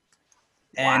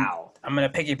 And Wow. I'm going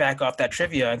to piggyback off that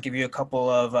trivia and give you a couple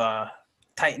of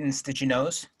Titans Did You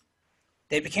Knows.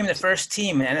 They became the first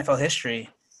team in NFL history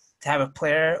to have a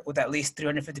player with at least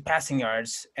 350 passing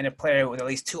yards and a player with at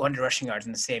least 200 rushing yards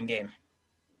in the same game?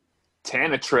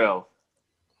 Tanatrill.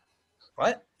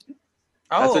 What? That's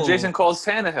Oh, what Jason calls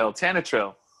Tannehill.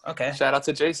 Tanatrill. okay. Shout out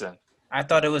to Jason. I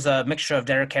thought it was a mixture of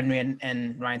Derrick Henry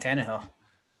and Ryan Tannehill.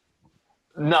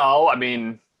 No, I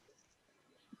mean,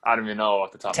 I don't even know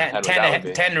off the top of my head what that would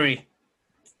be.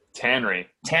 Tannery.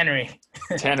 Tannery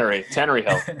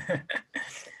Hill.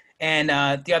 And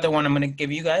the other one I'm going to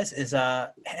give you guys is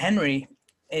Henry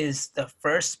is the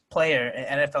first player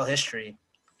in NFL history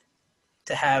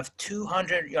to have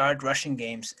 200-yard rushing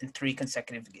games in 3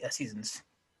 consecutive seasons.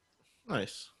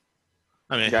 Nice.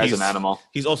 I mean, The guy's an animal.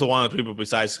 He's also one of the people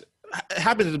besides – it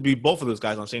happens to be both of those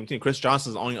guys on the same team. Chris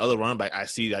Johnson's the only other running back I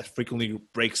see that frequently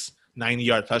breaks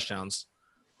 90-yard touchdowns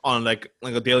on like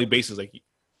a daily basis. Like,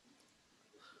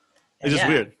 it's just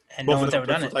weird. And Both no one's of ever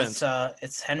them done it.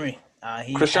 It's Henry.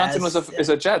 Chris Johnson is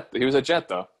a Jet. He was a Jet,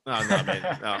 though. No,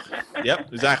 man. No.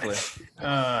 Yep, exactly.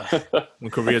 When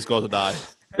careers go to die.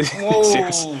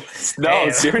 Whoa. No,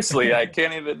 seriously, I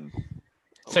can't even.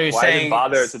 So you're Why saying even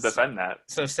bother to defend that?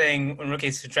 So saying when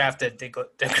rookies are drafted,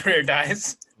 their career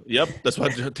dies. Yep, that's why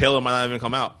Taylor might not even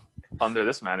come out. Under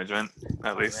this management,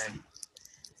 at least. Man.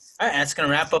 All right, that's gonna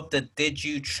wrap up the Did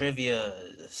You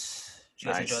Trivias. Did you guys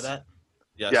Nice. enjoy that?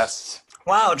 Yes.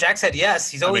 Wow, Jack said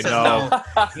yes. He always says no.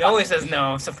 He always says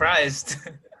no. I'm surprised.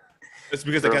 It's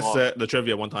because I guessed the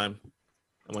trivia one time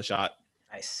in one shot.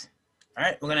 Nice. All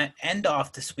right, we're gonna end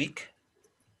off this week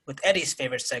with Eddie's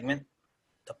favorite segment,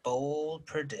 the Bold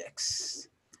Predicts.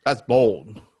 That's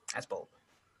bold. That's bold.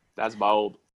 That's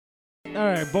bold. All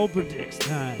right, Bold Predicts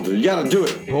time. You gotta do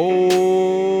it.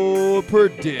 Bold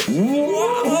Predicts.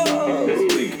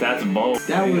 This week, That's bold.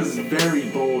 that was very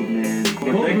bold, man.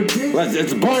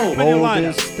 It's bold.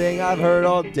 Boldest thing I've heard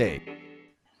all day.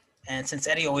 And since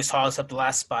Eddie always hogs up the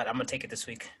last spot, I'm gonna take it this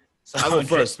week. So I'll go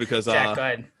first because Jack, go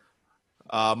ahead.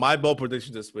 my bold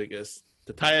prediction this week is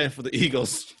the tight end for the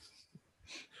Eagles.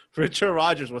 Richard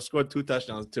Rodgers will score 2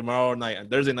 touchdowns tomorrow night on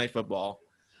Thursday Night Football.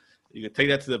 You can take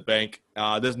that to the bank.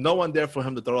 There's no one there for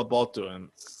him to throw the ball to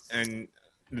him. And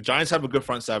the Giants have a good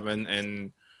front seven,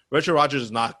 and Richard Rodgers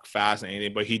is not fast or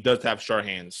anything, but he does have short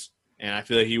hands. And I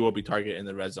feel like he will be targeted in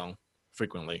the red zone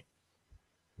frequently.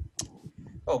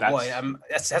 Oh boy,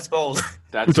 that's bold.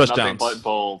 That's 2 nothing touchdowns. but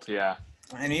bold. Yeah.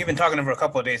 And you've been talking to him for a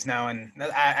couple of days now, and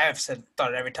I've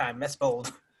thought it every time. That's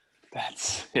bold.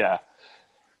 That's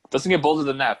Doesn't get bolder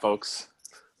than that, folks.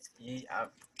 I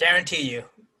guarantee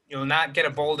you'll not get a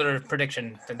bolder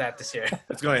prediction than that this year.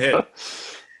 It's going to hit. All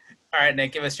right,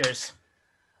 Nick, give us yours.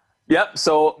 Yep.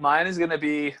 So mine is gonna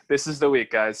be. This is the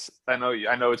week, guys. I know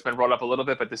it's been brought up a little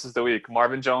bit, but this is the week.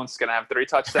 Marvin Jones is gonna have 3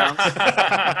 touchdowns,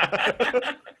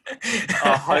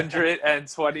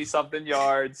 120 something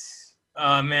yards.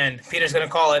 Oh man, Peter's gonna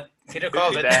call it. Peter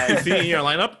called it. Is he in your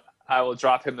lineup? I will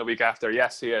drop him the week after.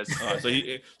 Yes, he is. So there's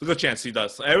a good chance he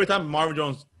does. Every time Marvin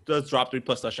Jones does drop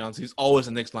 3+ touchdowns, he's always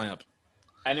in Nick's lineup.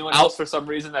 Anyone else for some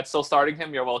reason that's still starting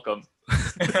him, you're welcome.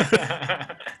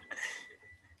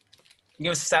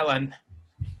 Give us a stat line.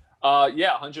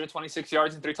 126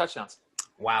 yards and 3 touchdowns.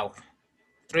 Wow,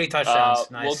 3 touchdowns.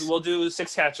 Nice. We'll do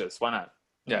 6 catches. Why not?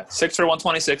 Yeah, 6 for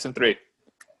 126 and 3.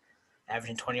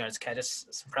 Averaging 20 yards catch.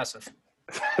 That's impressive.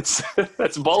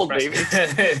 That's bold, baby.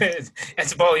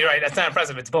 That's bold. You're right. That's not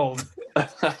impressive. It's bold.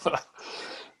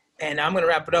 And I'm going to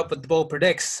wrap it up with the bold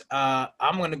predicts.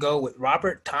 I'm going to go with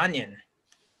Robert Tonyan.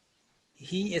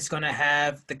 He is going to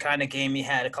have the kind of game he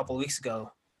had a couple of weeks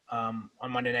ago on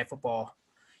Monday Night Football.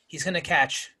 He's going to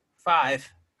catch 5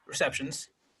 receptions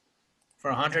for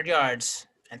 100 yards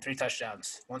and 3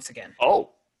 touchdowns once again. Oh.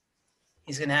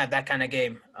 He's going to have that kind of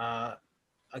game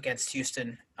against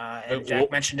Houston. And Jack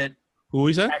mentioned it. Who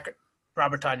is that?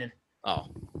 Robert Tonyan. Oh,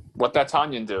 What that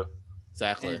Tanyan do?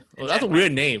 exactly. Well, that's a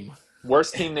weird name.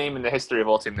 Worst team name in the history of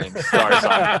all team names. Sorry,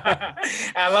 son.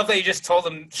 I love that you just told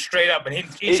him straight up, and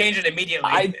he changed it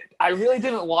immediately. I really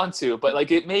didn't want to, but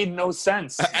like it made no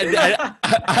sense.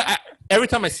 Every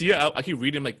time I see it, I keep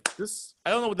reading like this. I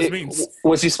don't know what this means.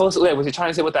 Was he supposed to? Was he trying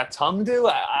to say what that tongue do?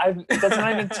 That's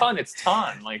not even ton. It's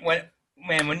ton. Like when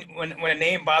a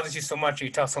name bothers you so much, you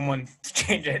tell someone to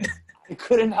change it. I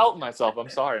couldn't help myself. I'm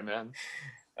sorry, man.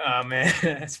 Oh man,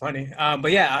 that's funny.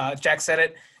 But yeah, Jack said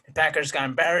it. The Packers got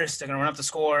embarrassed. They're gonna run up the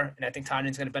score, and I think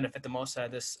Tanyan's gonna benefit the most out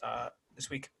of this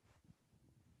week.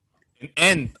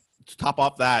 And to top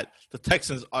off that, the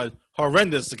Texans are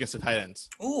horrendous against the tight ends.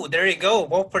 Ooh, there you go.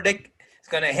 We'll predict it's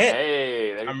gonna hit.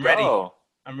 Hey, there you I'm go. ready.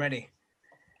 I'm ready.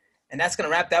 And that's gonna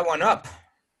wrap that one up.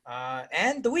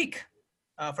 And the week,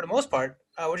 for the most part.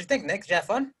 What do you think, Nick? Did you have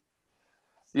fun?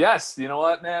 Yes. You know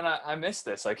what, man? I missed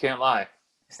this. I can't lie.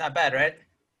 It's not bad, right?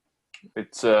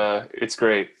 It's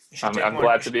great. You should I'm take more-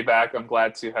 glad to be back. I'm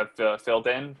glad to have filled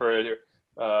in for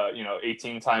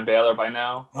 18-time Baylor by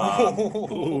now.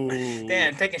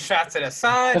 Dan, taking shots at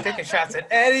Hassan, taking shots at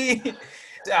Eddie.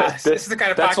 This is the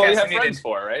kind of That's what you podcast have we needed. friends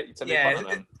for, right? To make fun of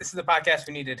them. This is the podcast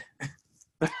we needed.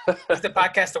 This is the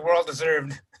podcast the world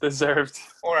Deserved.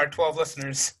 or our 12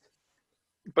 listeners.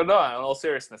 But no, in all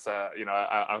seriousness,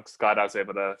 I'm glad I was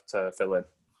able to fill in.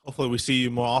 Hopefully, we see you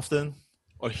more often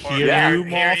or hear you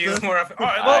more often. All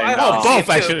right, I know. hope we see Both, him,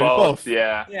 too. actually. Both,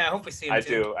 yeah. Yeah, I hope we see him I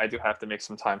too. do have to make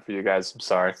some time for you guys. I'm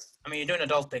sorry. I mean, you're doing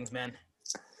adult things, man.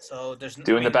 So there's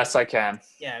Doing the best I can.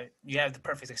 Yeah, you have the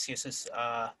perfect excuses.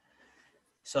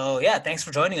 So yeah, thanks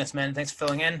for joining us, man. Thanks for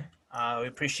filling in. We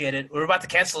appreciate it. We're about to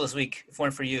cancel this week if it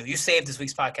weren't for you. You saved this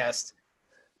week's podcast.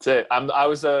 That's it. I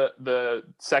was the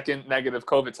second negative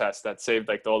COVID test that saved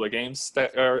like all the games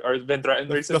that are been threatened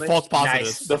recently. The false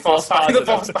positives. Nice. The false positive. The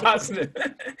false positive.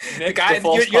 Nick, guy, the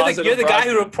false you're the guy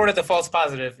positive who reported the false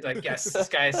positive. Like, yes, this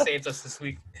guy saved us this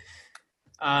week.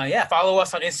 Yeah, follow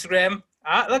us on Instagram.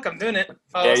 Look, I'm doing it.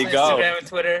 Follow There us you on go. Instagram and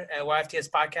Twitter at YFTS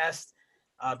Podcast.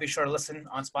 Be sure to listen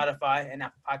on Spotify and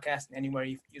Apple Podcasts and anywhere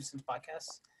you use some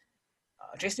podcasts.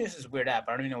 Jason uses a weird app.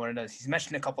 I don't even know what it does. He's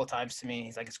mentioned it a couple of times to me.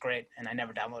 He's like, it's great, and I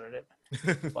never downloaded it.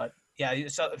 But yeah,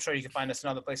 I'm sure you can find us in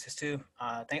other places too.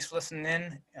 Thanks for listening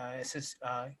in. This is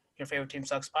Your Favorite Team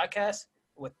Sucks podcast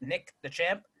with Nick the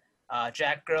Champ,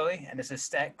 Jack Gurley, and this is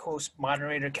Stat Coast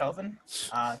moderator Kelvin.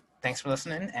 Thanks for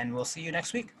listening, and we'll see you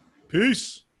next week.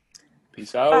 Peace.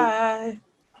 Peace out. Bye.